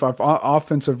 If our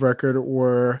offensive record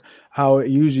were how it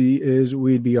usually is,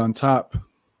 we'd be on top.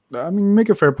 I mean, make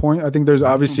a fair point. I think there's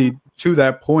obviously, to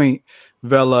that point,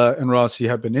 Vela and Rossi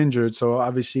have been injured. So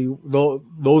obviously,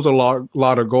 those are a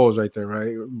lot of goals right there,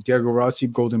 right? Diego Rossi,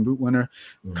 Golden Boot winner.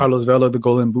 Carlos Vela, the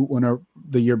Golden Boot winner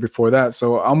the year before that.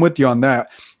 So I'm with you on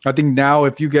that. I think now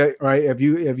if you get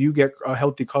a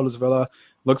healthy Carlos Vela,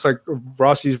 looks like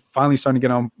Rossi's finally starting to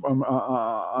get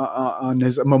on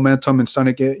his momentum and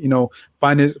starting to get,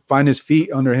 find his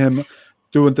feet under him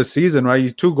through the season, right?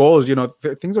 He's 2 goals,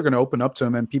 things are going to open up to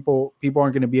him, and people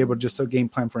aren't going to be able just to game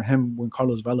plan for him when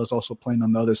Carlos Vela is also playing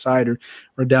on the other side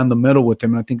or down the middle with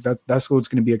him. And I think that's what's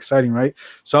going to be exciting, right?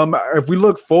 So if we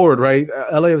look forward, right,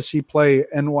 LAFC play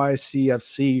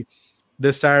NYCFC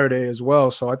this Saturday as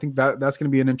well. So I think that's going to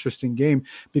be an interesting game,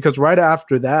 because right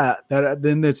after that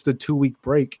then it's the 2-week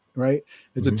break, right?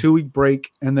 It's a 2-week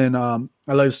break, and then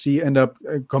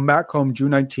LAFC come back home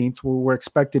June 19th, where we're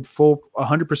expected full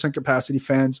 100% capacity.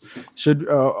 Fans should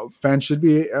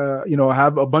be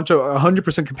have a bunch of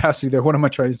 100% capacity there. What am I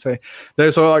trying to say?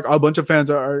 So like a bunch of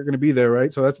fans are going to be there,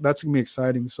 right? So that's going to be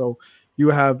exciting. So you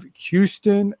have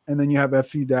Houston, and then you have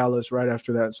FC Dallas right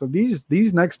after that. So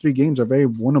these next 3 games are very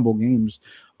winnable games.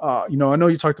 I know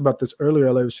you talked about this earlier,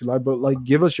 LAFC Live, but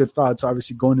give us your thoughts,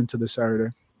 obviously, going into this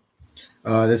Saturday.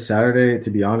 This Saturday,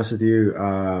 to be honest with you,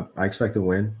 I expect to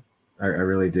win. I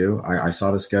really do. I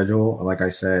saw the schedule. Like I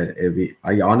said,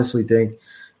 I honestly think,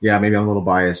 maybe I'm a little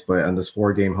biased, but on this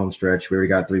 4-game home stretch, we already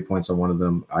got 3 points on one of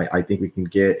them. I think we can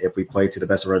get, if we play to the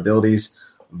best of our abilities,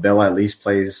 Vela at least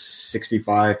plays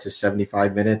 65 to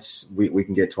 75 minutes, we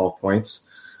can get 12 points.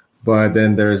 But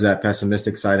then there's that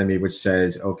pessimistic side of me, which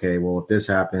says, okay, well, if this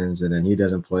happens and then he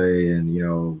doesn't play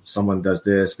and, someone does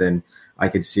this, then I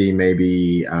could see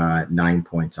maybe 9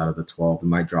 points out of the 12. We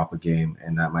might drop a game,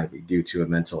 and that might be due to a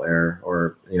mental error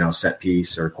or, set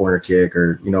piece or corner kick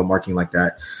or, marking like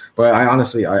that. But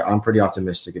I'm pretty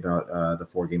optimistic about the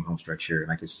 4-game home stretch here,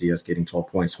 and I could see us getting 12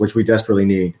 points, which we desperately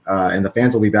need. And the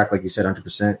fans will be back, like you said,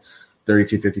 100%.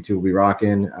 32-52 will be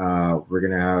rocking. We're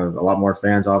going to have a lot more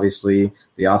fans, obviously.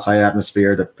 The outside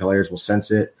atmosphere, the players will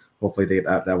sense it. Hopefully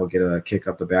that will get a kick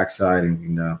up the backside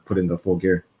and put in the full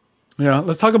gear. Yeah,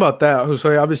 let's talk about that.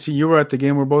 Jose, obviously you were at the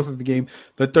game. We're both at the game.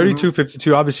 The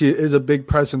 32-52 obviously is a big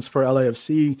presence for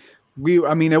LAFC.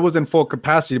 It wasn't full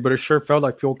capacity, but it sure felt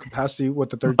like full capacity with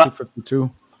the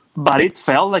 32-52. But it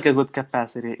felt like a good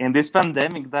capacity. In this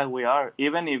pandemic that we are,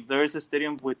 even if there is a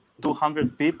stadium with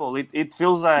 200 people, it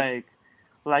feels like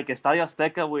Estadio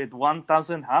Azteca with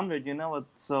 1,100,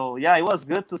 So, yeah, it was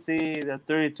good to see the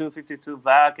 32-52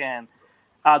 back. And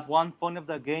at one point of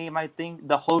the game, I think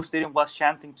the whole stadium was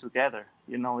chanting together.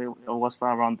 It was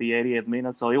around the 88th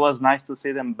minute. So it was nice to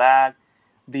see them back.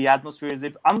 The atmosphere is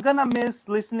I'm going to miss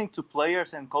listening to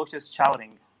players and coaches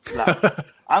shouting loud.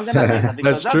 I'm going to miss that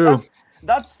because that's true.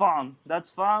 That's fun.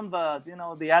 But,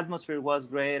 the atmosphere was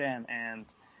great. And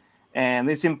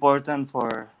it's important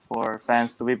for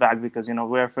fans to be back because,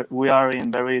 we are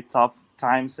in very tough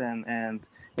times and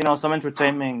some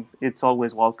entertainment, it's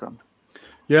always welcome.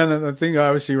 Yeah, and the thing,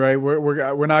 obviously, right?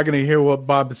 We're not going to hear what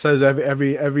Bob says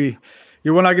every.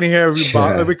 We're not going to hear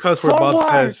every cuss word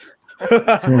Bob says.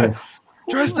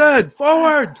 Tristan,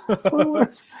 forward.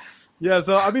 Yeah,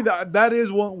 so that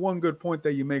is one good point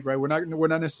that you make, right? We're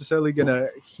not necessarily going to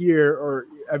hear or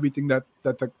everything that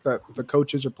the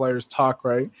coaches or players talk,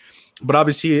 right? But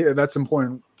obviously, that's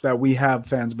important that we have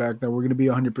fans back, that we're going to be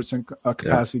 100%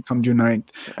 capacity come June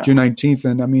 19th.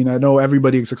 And I know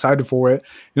everybody is excited for it.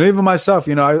 Even myself,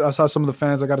 I saw some of the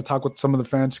fans. I got to talk with some of the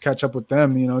fans, catch up with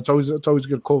them. It's always a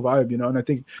good, cool vibe, And I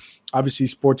think obviously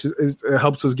sports it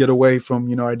helps us get away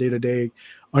from, our day-to-day,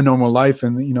 our normal life.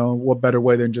 And, what better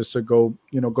way than just to go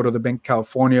to the Bank of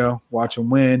California, watch them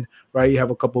win, right? You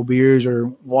have a couple beers or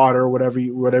water, whatever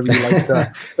you like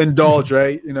to indulge,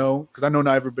 right? Because I know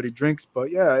not everybody drinks,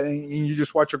 but yeah, and you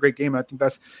just watch a great game. I think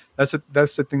that's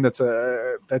the thing that's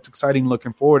exciting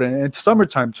looking forward. And it's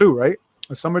summertime too, right?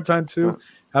 It's summertime too.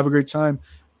 Have a great time.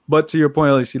 But to your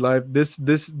point, LAC Live, this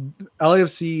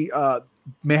LAFC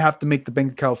may have to make the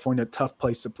Bank of California a tough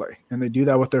place to play, and they do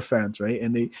that with their fans, right?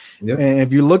 And and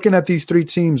if you're looking at these three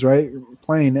teams, right,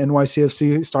 playing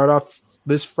NYCFC start off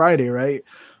this Friday, right?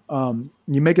 You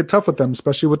make it tough with them,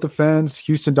 especially with the fans.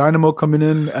 Houston Dynamo coming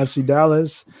in, FC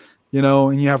Dallas,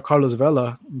 and you have Carlos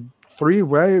Vela. 3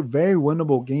 very, very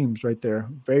winnable games right there.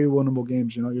 Very winnable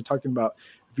games. You're talking about,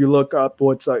 if you look up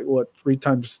what's 3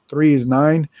 times 3 is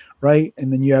 9, right?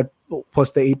 And then you add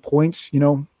plus the 8 points,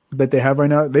 that they have right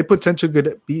now. They potentially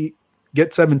could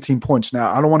get 17 points.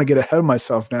 Now, I don't want to get ahead of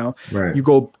myself now. Right. You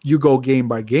go game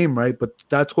by game, right? But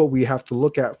that's what we have to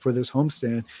look at for this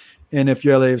homestand. And if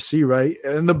you're LAFC, right?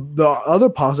 And the other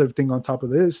positive thing on top of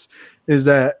this is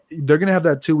that they're going to have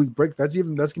that 2-week break. That's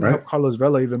going to help Carlos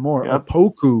Vela even more. Yep.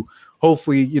 Opoku,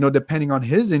 hopefully, depending on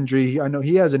his injury, I know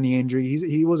he has a knee injury.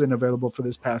 He wasn't available for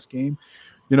this past game.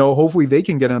 Hopefully they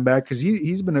can get him back because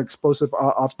he's been explosive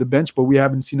off the bench, but we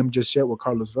haven't seen him just yet with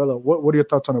Carlos Vela. What are your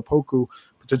thoughts on Opoku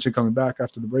potentially coming back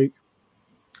after the break?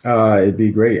 It'd be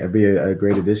great. It'd be a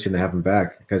great addition to have him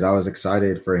back because I was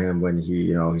excited for him when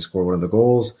he scored one of the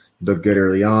goals, looked good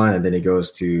early on, and then he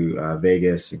goes to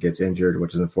Vegas and gets injured,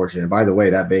 which is unfortunate. And by the way,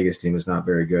 that Vegas team is not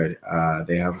very good.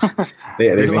 They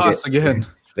lost again.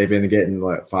 They've been getting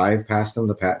 5 past them,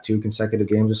 2 consecutive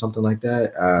games or something like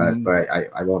that. But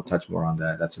I won't touch more on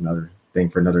that. That's another thing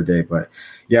for another day. But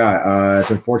yeah,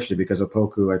 it's unfortunate because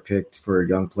Opoku I picked for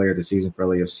young player of the season for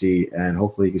LAFC, and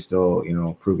hopefully he can still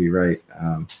prove me right.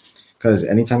 Because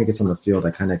anytime he gets on the field,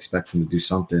 I kind of expect him to do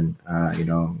something.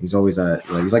 He's always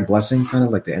he's like Blessing, kind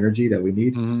of like the energy that we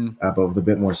need, but with a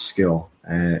bit more skill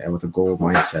and with a goal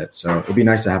mindset. So it'd be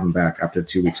nice to have him back after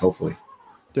 2 weeks, hopefully.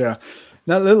 Yeah.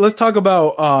 Now let's talk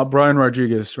about Brian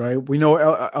Rodriguez, right? We know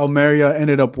Almeria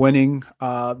ended up winning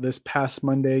this past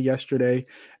yesterday,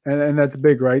 and that's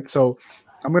big, right? So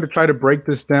I'm going to try to break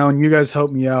this down. You guys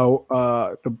help me out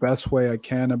the best way I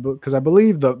can, because I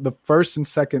believe the first and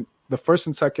second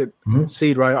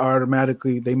seed, right, are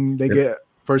automatically they get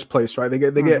first place, right? They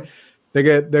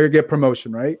get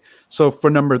promotion, right? So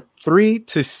for number 3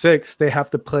 to 6, they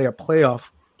have to play a playoff.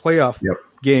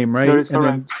 Game, right?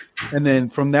 And then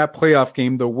from that playoff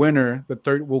game, the winner, the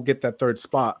third, will get that 3rd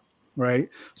spot, right?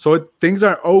 So things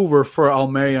aren't over for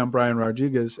Almeria and Brian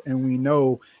Rodriguez, and we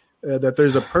know that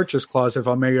there's a purchase clause if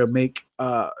Almeria make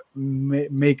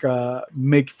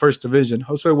first division.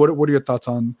 Jose, what are your thoughts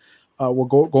on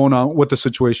going on with the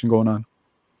situation going on?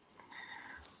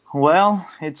 Well,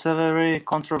 it's a very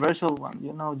controversial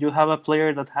one. You have a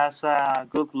player that has a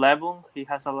good level. He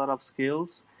has a lot of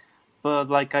skills. But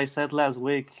like I said last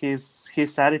week, his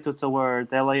attitude toward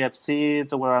LAFC,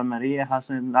 toward Almeria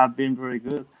hasn't not been very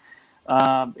good.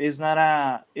 It's not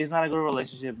a good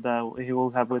relationship that he will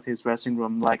have with his dressing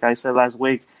room. Like I said last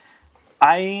week,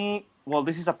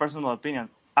 this is a personal opinion.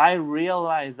 I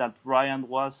realized that Brian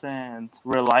wasn't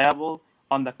reliable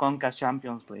on the CONCACAF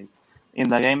Champions League. In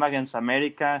the game against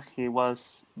America, he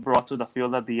was brought to the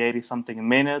field at the 80-something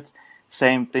minute.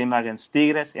 Same thing against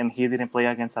Tigres, and he didn't play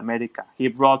against America. He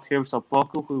brought here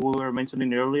Sopoku, who we were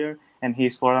mentioning earlier, and he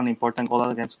scored an important goal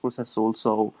against Cruz Azul.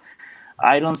 So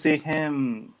I don't see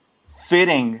him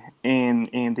fitting in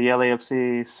the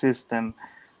LAFC system.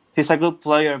 He's a good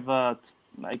player, but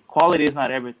quality is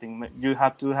not everything. You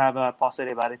have to have a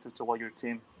positive attitude toward your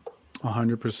team.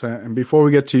 100%. And before we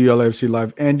get to LAFC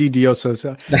Live, Andy Dio says,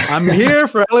 I'm here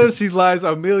for LAFC Live's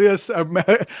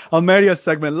Almeria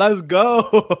segment. Let's go.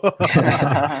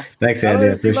 Thanks, Andy.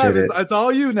 I appreciate Live, it. It's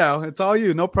all you now. It's all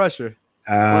you. No pressure.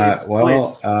 Yeah.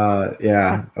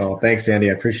 Well, thanks,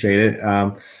 Andy. I appreciate it.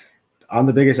 I'm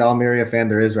the biggest Almeria fan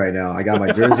there is right now. I got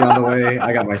my jersey on the way.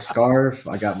 I got my scarf.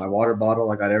 I got my water bottle.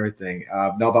 I got everything.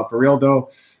 No, but for real, though,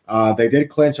 they did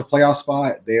clinch a playoff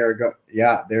spot. There he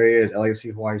is.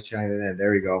 LAFC Hawaii's chiming in.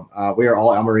 There we go. We are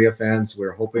all Almeria fans.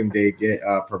 We're hoping they get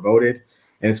promoted.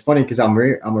 And it's funny because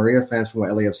Almeria fans from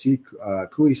what LAFC,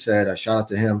 Kui said, shout out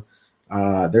to him.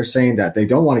 They're saying that they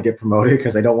don't want to get promoted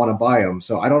because they don't want to buy them.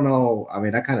 So I don't know. I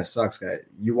mean, that kind of sucks.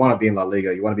 You want to be in La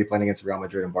Liga. You want to be playing against Real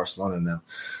Madrid and Barcelona and them.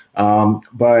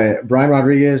 But Brian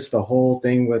Rodriguez, the whole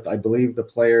thing with, I believe the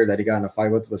player that he got in a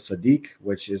fight with was Sadiq,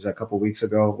 which is a couple weeks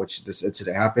ago, which this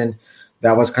incident happened.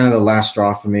 That was kind of the last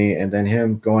straw for me. And then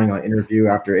him going on interview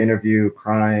after interview,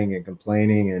 crying and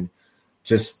complaining and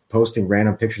just posting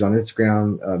random pictures on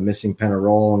Instagram, missing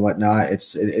Penarol and whatnot.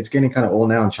 It's getting kind of old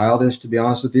now and childish, to be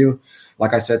honest with you.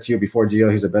 Like I said to you before, Gio,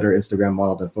 he's a better Instagram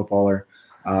model than footballer.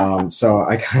 So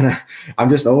I'm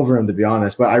just over him, to be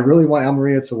honest. But I really want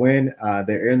Almeria to win.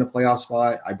 They're in the playoff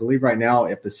spot. I believe right now,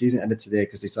 if the season ended today,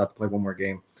 because they still have to play one more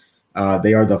game,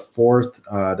 they are the fourth.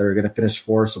 They're going to finish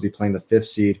fourth, so they'll be playing the fifth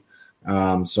seed.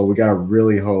 So we got to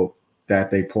really hope that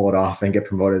they pull it off and get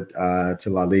promoted to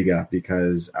La Liga,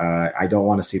 because I don't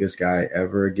want to see this guy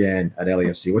ever again at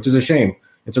LAFC, which is a shame.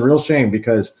 It's a real shame,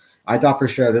 because I thought for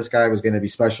sure this guy was going to be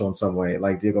special in some way,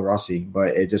 like Diego Rossi,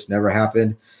 but it just never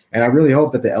happened. And I really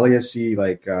hope that the LAFC,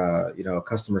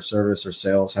 customer service or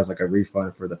sales has a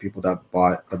refund for the people that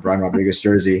bought the Brian Rodriguez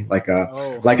jersey, like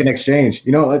an exchange.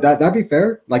 That'd be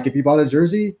fair. Like if you bought a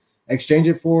jersey, exchange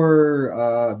it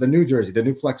for the new jersey, the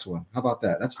new flex one. How about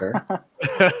that? That's fair.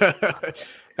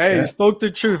 Hey, you spoke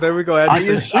the truth. There we go. There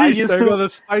go the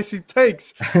spicy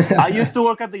takes. I used to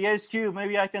work at the HQ.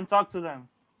 Maybe I can talk to them.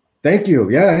 Thank you.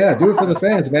 Yeah. Do it for the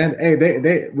fans, man. Hey,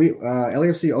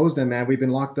 LAFC owes them, man. We've been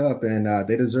locked up, and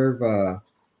they deserve a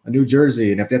new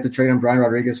jersey. And if they have to trade on Brian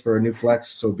Rodriguez for a new flex,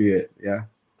 so be it. Yeah.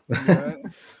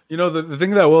 The thing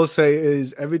that I will say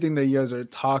is everything that you guys are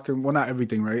talking. Well, not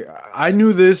everything, right? I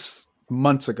knew this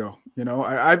months ago.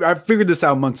 I figured this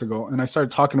out months ago, and I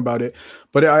started talking about it.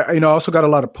 But I also got a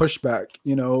lot of pushback,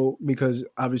 because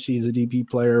obviously he's a DP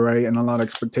player, right, and a lot of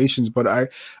expectations. But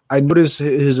I noticed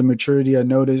his immaturity. I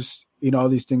noticed, all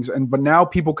these things, but now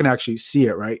people can actually see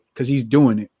it, right, because he's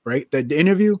doing it, right. The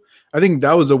interview, I think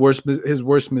that was his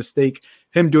worst mistake.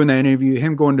 Him doing that interview,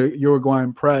 him going to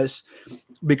Uruguayan press,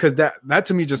 because that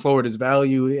to me just lowered his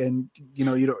value. And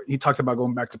he talked about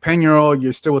going back to Peñarol.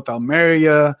 You're still with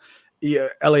Almeria. Yeah,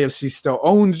 LAFC still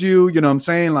owns you. You know what I'm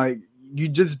saying? Like, you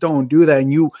just don't do that.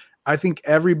 And I think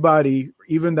everybody,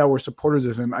 even that were supporters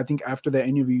of him, I think after that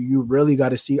interview, you really got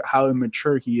to see how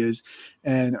immature he is.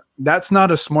 And that's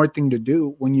not a smart thing to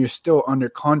do when you're still under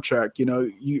contract. You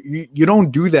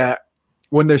don't do that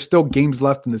when there's still games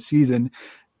left in the season.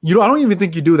 I don't even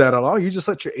think you do that at all. You just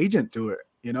let your agent do it.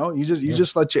 You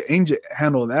just let your agent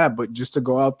handle that. But just to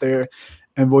go out there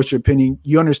and voice your opinion,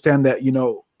 you understand that,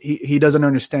 he doesn't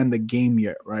understand the game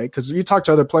yet, right? Because you talk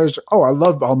to other players, oh, I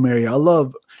love Almeria, I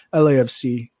love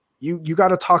LAFC. You got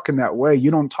to talk in that way. You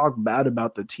don't talk bad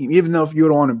about the team, even though if you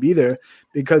don't want to be there,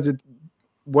 because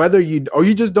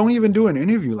you just don't even do an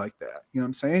interview like that. You know what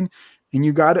I'm saying?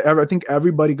 And I think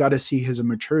everybody got to see his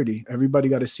immaturity. Everybody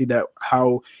got to see that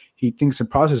how he thinks and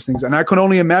processes things. And I could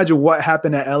only imagine what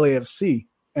happened at LAFC,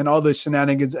 and all the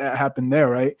shenanigans that happened there,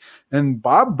 right? And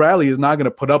Bob Bradley is not going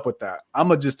to put up with that. I'm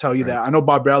going to just tell you that. I know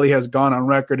Bob Bradley has gone on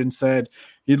record and said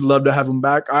he'd love to have him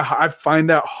back. I find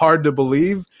that hard to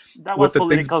believe. That was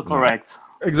political correct.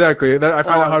 Exactly. I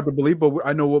find that hard to believe, but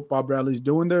I know what Bob Bradley's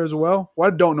doing there as well.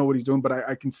 Well, I don't know what he's doing, but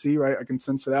I can see, right? I can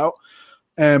sense it out.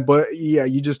 But yeah,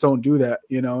 you just don't do that,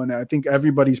 you know. And I think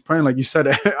everybody's praying, like you said,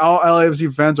 all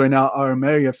LAFC fans right now are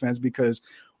America fans because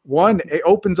one, it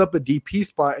opens up a DP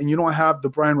spot, and you don't have the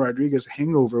Brian Rodriguez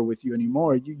hangover with you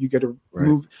anymore. You get to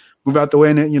move out the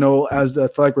way, and you know, as the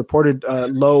Athletic reported,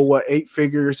 low 8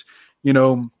 figures, you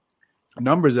know,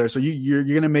 numbers there. So you're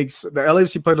gonna make the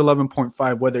LAFC played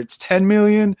 11.5, whether it's 10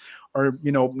 million or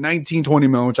 19, 20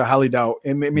 million, which I highly doubt.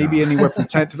 It may be anywhere from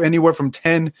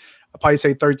 10. I'll probably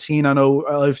say 13. I know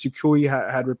LAFC QE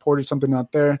had reported something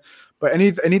out there, but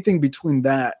anything between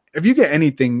that, if you get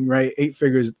anything right, 8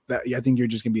 figures, that I think you're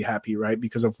just gonna be happy, right?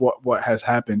 Because of what has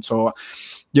happened. So,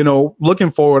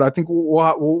 looking forward, I think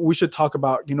we should talk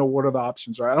about what are the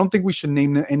options, right? I don't think we should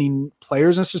name any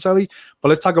players necessarily, but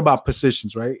let's talk about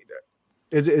positions, right?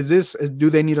 Do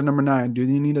they need a number 9? Do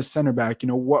they need a center back?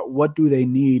 What do they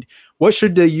need? What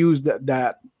should they use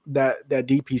that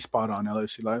DP spot on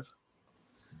LAFC Live?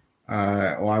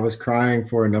 Well, I was crying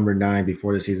for a number 9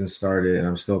 before the season started, and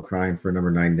I'm still crying for a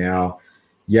number 9 now.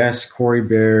 Yes, Corey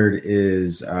Baird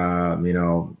is,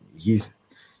 he's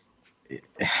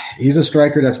a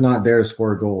striker that's not there to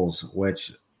score goals,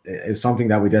 which is something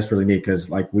that we desperately need because,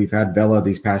 like, we've had Vela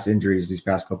these past injuries these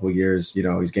past couple of years.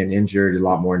 He's getting injured a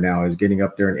lot more now. He's getting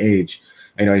up there in age.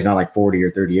 I know he's not like 40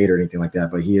 or 38 or anything like that,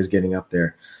 but he is getting up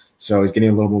there. So he's getting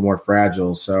a little bit more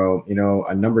fragile. So,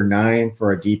 a number 9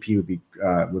 for a DP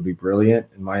would be brilliant,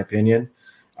 in my opinion.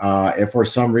 If for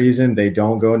some reason they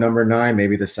don't go number 9,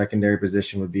 maybe the secondary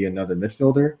position would be another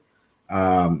midfielder.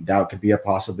 That could be a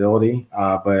possibility.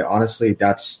 But honestly,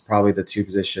 that's probably the 2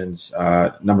 positions.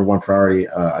 Number 1 priority,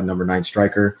 a number 9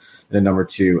 striker, and a number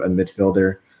 2, a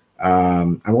midfielder.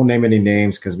 I won't name any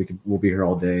names because we'll be here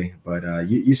all day. But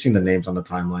you've seen the names on the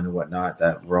timeline and whatnot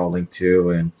that we're all linked to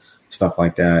and stuff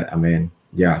like that. I mean,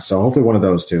 yeah. So hopefully one of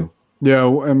those 2. Yeah,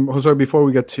 and Jose, before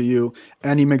we get to you,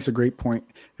 Andy makes a great point.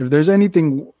 If there's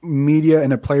anything media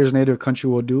in a player's native country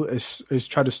will do is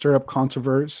try to stir up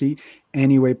controversy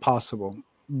any way possible.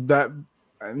 That's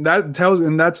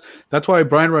why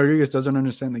Brian Rodriguez doesn't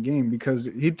understand the game, because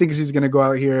he thinks he's going to go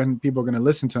out here and people are going to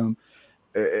listen to him.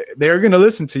 They're going to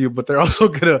listen to you, but they're also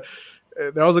going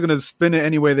to spin it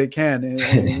any way they can.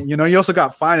 And he also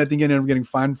got fined. I think he ended up getting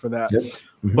fined for that. Yep.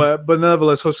 Mm-hmm. But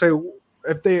nevertheless, Jose,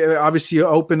 if they obviously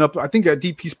open up, I think a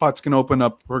DP spot's can open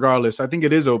up regardless. I think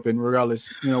it is open regardless.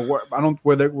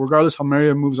 Regardless how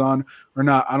Mario moves on or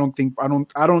not, I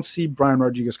don't see Brian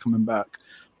Rodriguez coming back.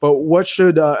 But what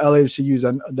should LAFC use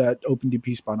that open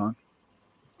DP spot on?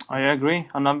 I agree.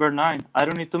 On number 9, I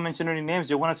don't need to mention any names.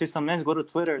 You want to see some names? Go to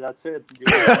Twitter. That's it.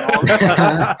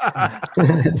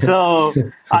 So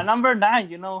on number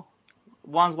 9,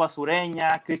 once was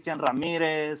Ureña, Christian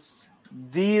Ramirez.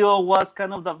 Dio was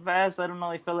kind of the best. I don't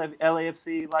know if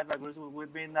LAFC Live agrees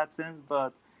with me in that sense,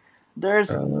 but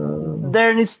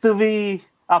there needs to be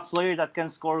a player that can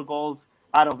score goals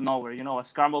out of nowhere. A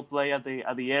scramble play at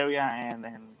the area, and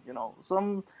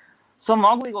some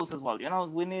ugly goals as well.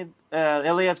 We need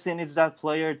LAFC needs that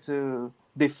player to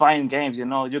define games.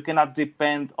 You cannot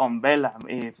depend on Vela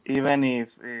if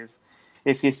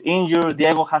he's injured.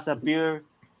 Diego has appeared.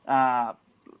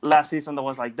 Last season that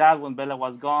was like that when Vela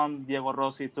was gone. Diego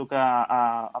Rossi took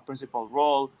a principal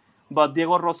role, but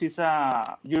Diego Rossi is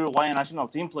a Uruguayan national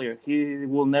team player. He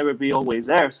will never be always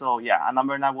there. So yeah, a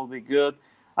number 9 will be good.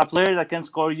 A player that can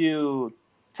score you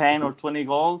 10 or 20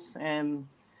 goals, and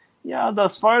yeah,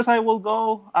 as far as I will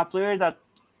go, a player that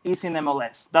is in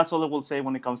MLS. That's all I will say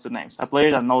when it comes to names. A player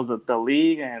that knows the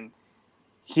league and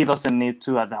he doesn't need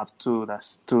to adapt to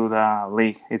the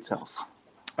league itself.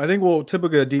 I think,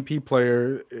 typically a DP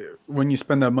player, when you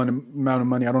spend that amount of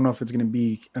money, I don't know if it's going to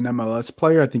be an MLS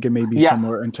player. I think it may be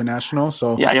somewhere international.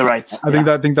 So yeah, you're right. I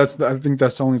think that's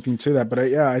the only thing to that. But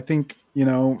I think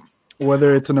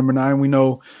whether it's a number 9, we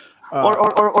know.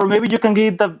 Or maybe you can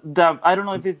give the I don't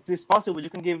know if it's possible. You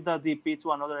can give the DP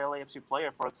to another LAFC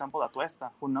player, for example, Atuesta.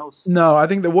 Who knows? No, I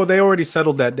think they already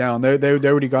settled that down. They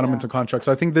already got him into contract.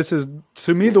 So I think this is,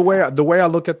 to me, the way I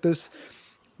look at this.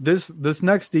 This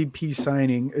next DP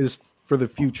signing is for the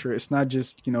future. It's not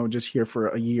just here for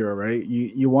a year, right?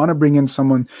 You want to bring in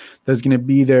someone that's going to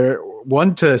be there,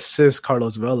 one, to assist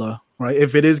Carlos Vela, right?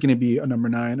 If it is going to be a number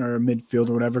 9 or a midfield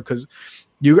or whatever, because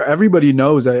everybody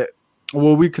knows that.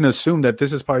 Well, we can assume that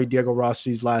this is probably Diego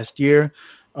Rossi's last year.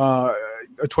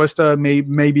 Atuesta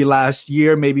maybe last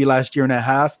year and a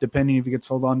half, depending if he gets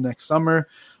sold on next summer.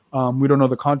 We don't know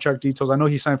the contract details. I know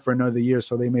he signed for another year,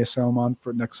 so they may sell him on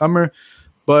for next summer.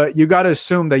 But you got to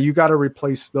assume that you got to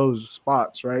replace those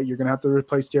spots, right? You're going to have to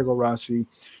replace Diego Rossi.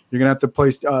 You're going to have to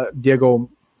replace Eduardo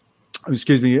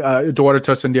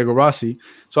Atuesta and Diego Rossi.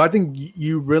 So I think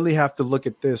you really have to look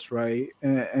at this, right?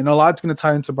 And a lot's going to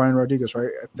tie into Brian Rodriguez, right?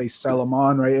 If they sell him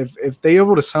on, right? If they're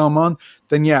able to sell him on,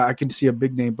 then yeah, I can see a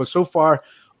big name. But so far,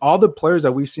 all the players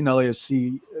that we've seen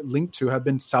LAFC linked to have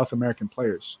been South American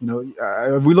players.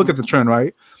 If we look at the trend,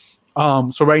 right?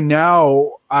 So right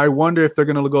now, I wonder if they're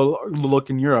going to go look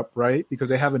in Europe, right? Because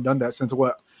they haven't done that since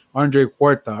Andre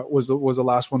Huerta was the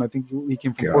last one. I think he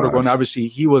came from Portugal, and obviously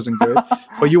he wasn't good.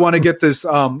 But you want to get this.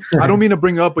 I don't mean to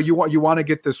bring up, but you want to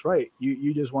get this right.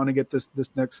 You just want to get this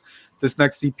next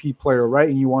DP player right,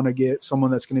 and you want to get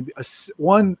someone that's going to be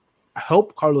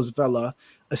help Carlos Vela,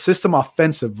 assist him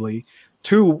offensively.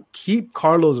 2, keep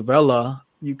Carlos Vela.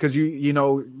 Because you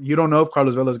don't know if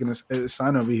Carlos Vela is going to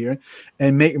sign over here,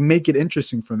 and make it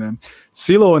interesting for them.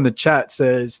 Silo in the chat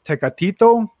says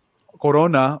Tecatito,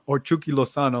 Corona, or Chucky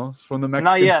Lozano from the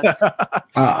Mexican. Not yet.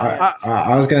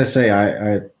 I was going to say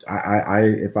I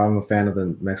if I'm a fan of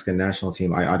the Mexican national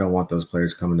team, I don't want those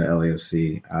players coming to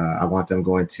LAFC. I want them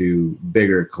going to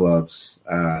bigger clubs.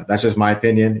 That's just my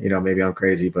opinion. Maybe I'm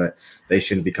crazy, but they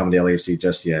shouldn't be coming to LAFC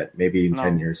just yet. Maybe in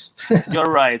 10 years. You're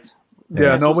right.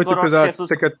 Yeah, no, because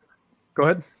go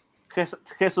ahead.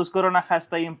 Jesus Corona has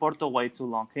stayed in Porto way too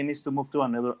long. He needs to move to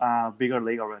another bigger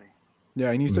league already. Yeah,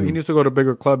 he needs to go to a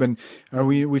bigger club, and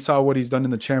we saw what he's done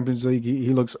in the Champions League.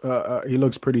 He looks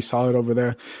pretty solid over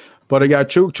there. But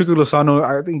Chucky Lozano,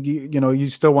 I think you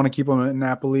still want to keep him at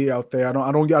Napoli out there.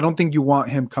 I don't think you want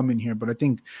him coming here, but I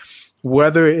think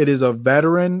whether it is a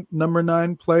veteran number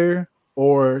 9 player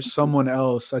or someone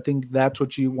else, I think that's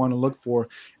what you want to look for,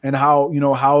 and how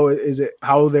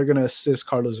they're going to assist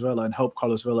Carlos Vela and help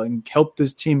Carlos Vela and help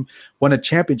this team win a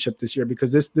championship this year,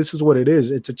 because this is what it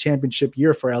is. It's a championship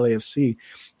year for LAFC,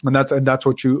 and that's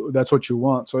what you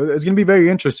want. So it's going to be very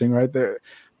interesting right there.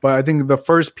 But I think the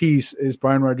first piece is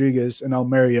Brian Rodriguez and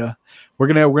Almeria. We're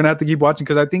gonna have to keep watching,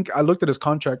 because I think I looked at his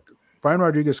contract. Brian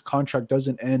Rodriguez's contract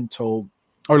doesn't end till.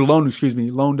 Or loan doesn't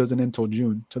end until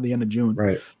June, till the end of June.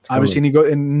 Right. Obviously,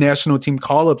 national team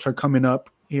call-ups are coming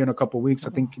up here in a couple of weeks. I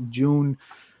think June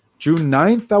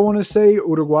 9th, I want to say,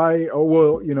 Uruguay.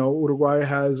 Uruguay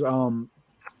has a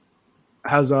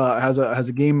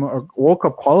game, or World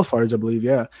Cup qualifiers, I believe.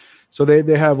 Yeah. So they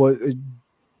have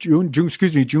June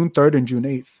 3rd and June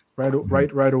 8th.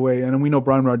 Right away, and we know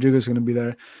Brian Rodriguez is going to be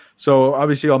there. So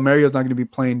obviously Almeria is not going to be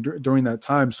playing during that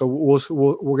time. So we're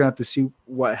going to have to see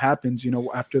what happens,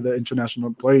 after the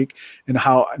international break, and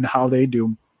how they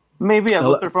do. Maybe a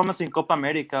good performance in Copa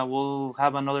America will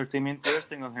have another team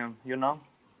interesting on him.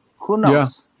 Who knows? Yeah.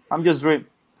 I'm just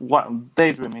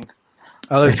daydreaming.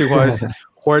 LAFC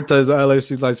Huerta is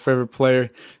LAFC's favorite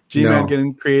player. G-Man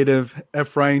getting creative.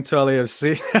 Efrain to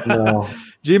LAFC. No.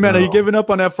 G-Man, are you giving up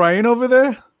on Efrain over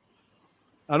there?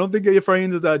 I don't think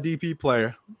Efrain is a DP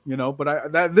player,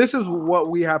 but this is what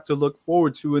we have to look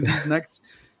forward to in this next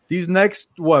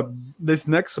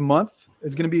month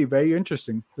is going to be very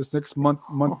interesting. This next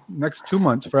next 2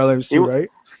 months for LAFC, right?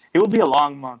 It will be a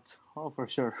long month. Oh, for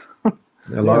sure.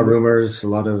 A lot of rumors, a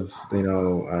lot of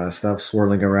stuff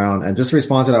swirling around. And just to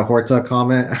respond to that Horta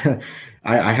comment,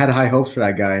 I had high hopes for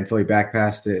that guy until he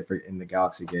backpassed it in the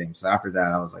Galaxy game. So after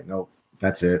that, I was like, nope.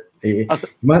 That's it. He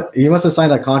must have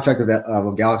signed a contract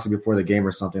with Galaxy before the game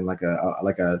or something, like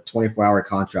a 24-hour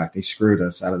contract. He screwed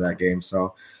us out of that game.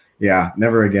 So, yeah,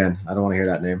 never again. I don't want to hear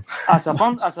that name. As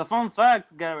a fun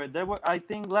fact, Garrett, I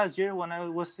think last year when I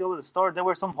was still at the store, there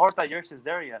were some Horta jerseys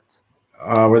there yet.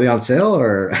 Were they on sale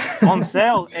or on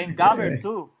sale? And Gabbard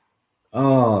too.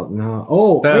 Oh no!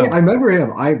 Oh, hey, I remember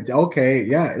him.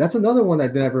 Yeah, that's another one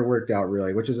that never worked out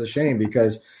really, which is a shame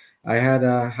because I had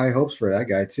high hopes for that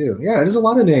guy too. Yeah, there's a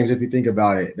lot of names if you think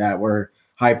about it that were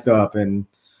hyped up, and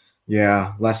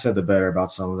yeah, less said the better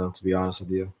about some of them. To be honest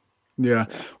with you. Yeah,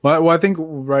 well, I think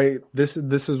this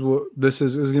is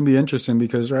going to be interesting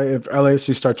because if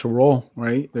LAFC start to roll,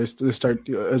 they start,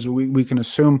 as we can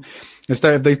assume, if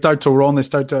they start to roll and they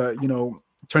start to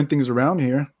turn things around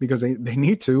here because they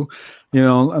need to,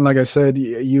 and like I said,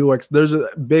 there's a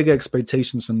big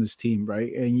expectations from this team,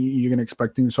 right? And you're going to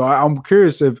expect things. So I'm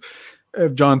curious if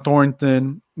John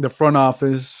Thornton, the front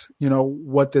office,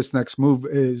 what this next move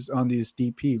is on these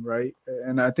DP, right?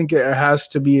 And I think it has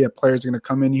to be players are going to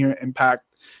come in here, impact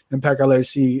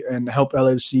LAFC and help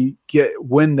LAFC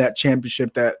win that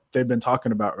championship that they've been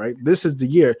talking about, right? This is the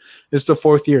year. It's the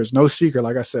fourth year. It's no secret,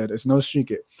 like I said. It's no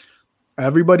secret.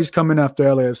 Everybody's coming after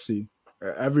LAFC.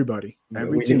 everybody,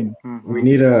 every team. We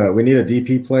need a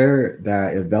DP player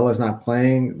that if Vela's not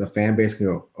playing, the fan base can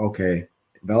go, okay,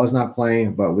 Vela's not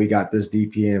playing, but we got this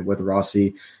DP in with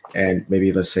Rossi and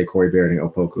maybe let's say Corey Barrett and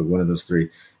Opoku, one of those three.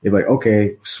 They're like,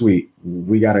 okay, sweet,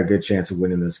 we got a good chance of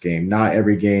winning this game. Not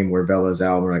every game where Vela's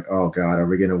out, we're like, oh God, are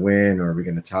we going to win or are we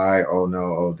going to tie? Oh no,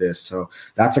 oh this. So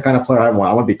that's the kind of player I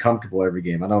want. I want to be comfortable every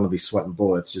game. I don't want to be sweating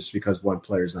bullets just because one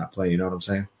player's not playing. You know what I'm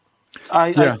saying?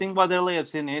 I think what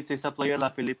LAFC needs is a player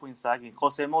like Filippo Inzaghi.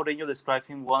 Jose Mourinho described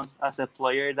him once as a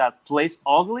player that plays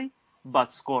ugly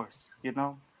but scores. You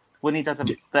know, we need that.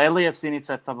 The LAFC needs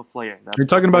that type of player. You're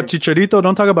talking about Chicharito?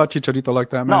 Don't talk about Chicharito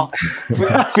like that, man. No,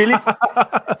 Filippo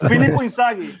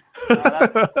Inzaghi.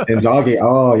 Inzaghi.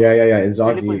 Oh yeah.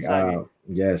 Inzaghi.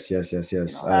 Yes. You know,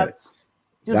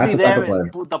 that's a there type of player.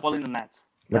 And put the ball in the net.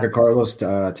 Like a Carlos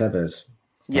Tevez.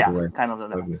 Kind of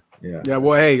that. Yeah.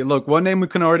 Well, hey, look, one name we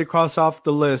can already cross off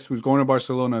the list who's going to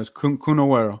Barcelona is Kun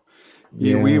Agüero.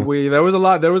 Yeah, we there was a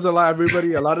lot.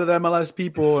 Everybody, a lot of the MLS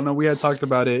people, I know we had talked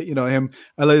about it. You know, him,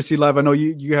 LAFC Live. I know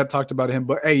you had talked about him,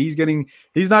 but hey,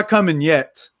 he's not coming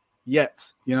yet. You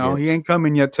know, he ain't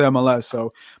coming yet to MLS.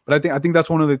 So, but I think that's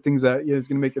one of the things that is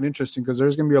going to make it interesting because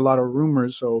there's going to be a lot of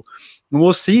rumors. So, and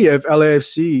we'll see if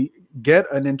LAFC get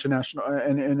an international,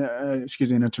 an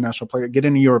international player, get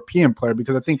an European player,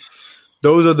 because I think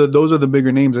those are the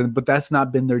bigger names, but that's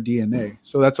not been their DNA.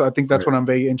 So that's what what I'm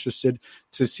very interested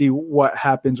to see what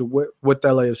happens with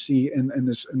LAFC in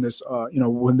this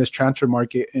when this transfer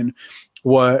market and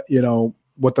what the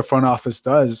front office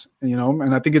does,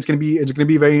 and I think it's gonna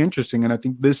be very interesting. And I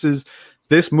think this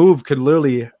move could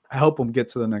literally help them get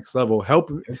to the next level.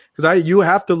 Because you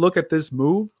have to look at this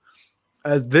move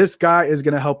as this guy is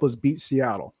going to help us beat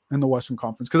Seattle in the Western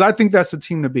Conference. Because I think that's the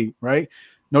team to beat, right?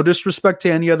 No disrespect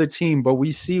to any other team, but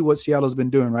we see what Seattle's been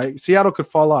doing, right? Seattle could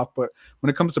fall off, but when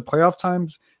it comes to playoff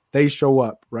times, they show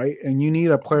up, right? And you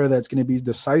need a player that's going to be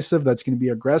decisive, that's going to be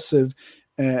aggressive,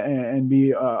 and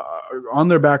be on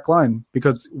their back line,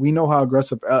 because we know how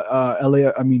aggressive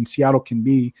Seattle can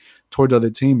be towards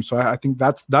other teams. So I think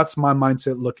that's my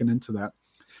mindset looking into that.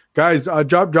 Guys,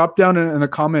 drop down in the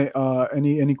comment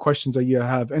any questions that you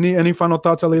have. Any final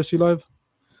thoughts, LAFC Live?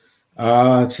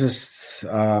 Just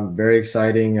very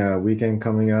exciting weekend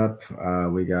coming up.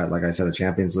 We got, like I said, the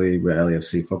Champions League. We got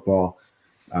LAFC football.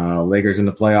 Lakers in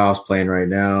the playoffs playing right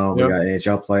now. We got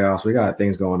NHL playoffs. We got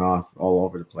things going off all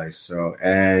over the place. So,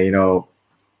 and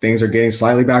things are getting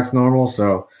slightly back to normal.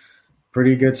 So,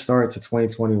 pretty good start to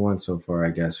 2021 so far, I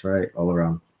guess, right? All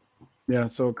around. Yeah,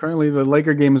 so currently the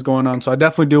Laker game is going on, so I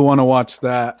definitely do want to watch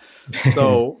that.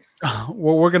 So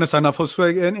we're going to sign off.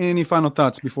 Josue, any final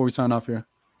thoughts before we sign off here?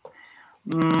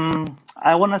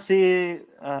 I want to see,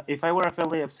 if I were a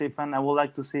LAFC fan, I would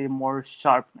like to see more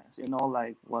sharpness,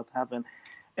 like what happened,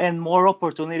 and more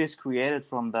opportunities created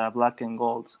from the black and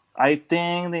gold. I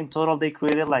think in total they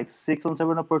created like 6 or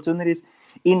 7 opportunities.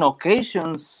 In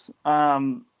occasions,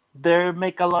 they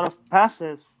make a lot of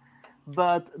passes,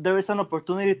 but there is an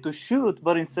opportunity to shoot,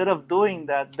 but instead of doing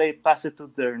that, they pass it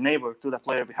to their neighbor, to the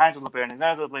player behind, to the player in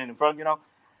front,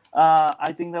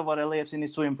 I think that what LAFC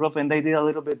needs to improve, and they did a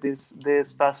little bit this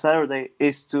past Saturday,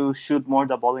 is to shoot more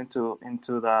the ball into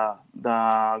the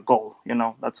goal.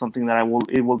 That's something that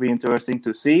it will be interesting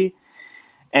to see,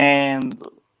 and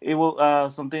it will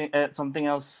something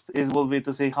else will be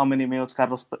to see how many minutes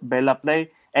Carlos Vela play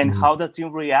and how the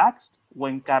team reacts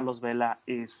when Carlos Vela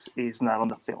is not on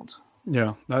the field.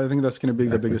 Yeah, I think that's going to be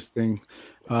the biggest thing.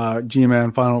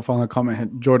 G-Man, final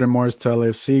comment. Jordan Morris to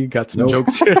LAFC. Got some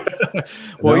jokes here.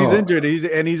 Well, he's injured.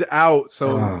 He's out.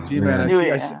 So, G-Man,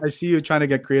 I see you trying to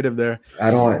get creative there.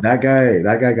 I don't. That guy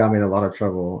got me in a lot of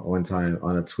trouble one time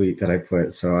on a tweet that I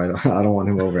put. So I don't want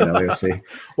him over at LAFC.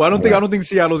 Well, I don't think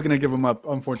Seattle's going to give him up,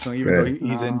 unfortunately, even though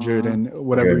he's injured and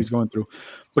whatever he's going through.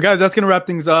 But guys, that's going to wrap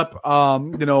things up.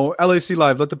 LAC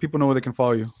Live. Let the people know where they can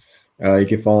follow you. You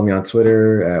can follow me on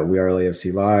Twitter at We Are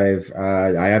LAFC Live.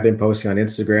 I have been posting on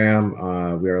Instagram.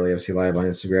 We Are LAFC Live on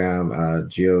Instagram.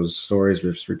 Gio's stories,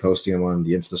 we're just reposting them on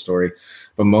the Insta story.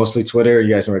 But mostly Twitter.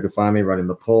 You guys know where to find me, running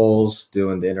the polls,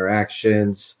 doing the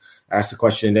interactions. Asked the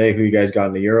question today, who you guys got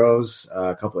in the Euros?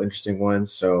 A couple interesting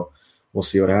ones. So we'll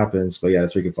see what happens. But yeah,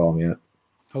 that's where you can follow me at.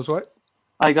 How's what?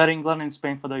 I got England and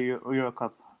Spain for the Euro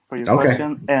Cup for your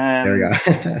question. And, there we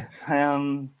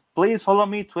go. Please follow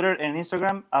me Twitter and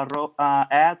Instagram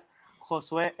at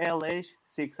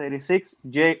JosueLH686,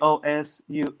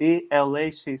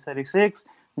 JosueLH686.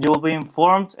 You will be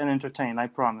informed and entertained, I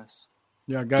promise.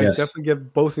 Yeah, guys, definitely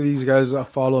give both of these guys a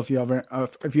follow if you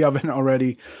haven't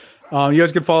already. You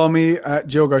guys can follow me at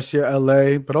Gio Garcia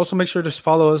LA, but also make sure to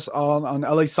follow us on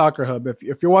LA Soccer Hub.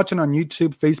 If you're watching on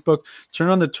YouTube, Facebook, turn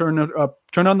on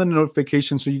the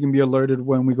notification so you can be alerted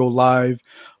when we go live.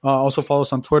 Also follow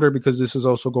us on Twitter because this is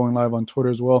also going live on Twitter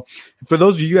as well. And for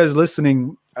those of you guys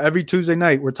listening, every Tuesday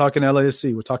night we're talking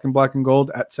LAFC. We're talking Black and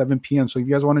Gold at 7 p.m. So if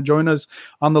you guys want to join us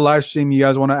on the live stream, you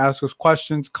guys want to ask us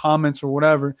questions, comments, or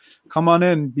whatever, come on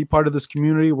in, be part of this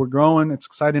community. We're growing. It's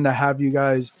exciting to have you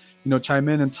guys, chime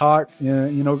in and talk,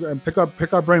 and pick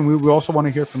our brain. We also want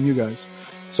to hear from you guys.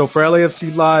 So for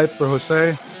LAFC Live, for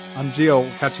Jose, I'm Gio.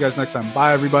 We'll catch you guys next time.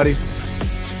 Bye, everybody.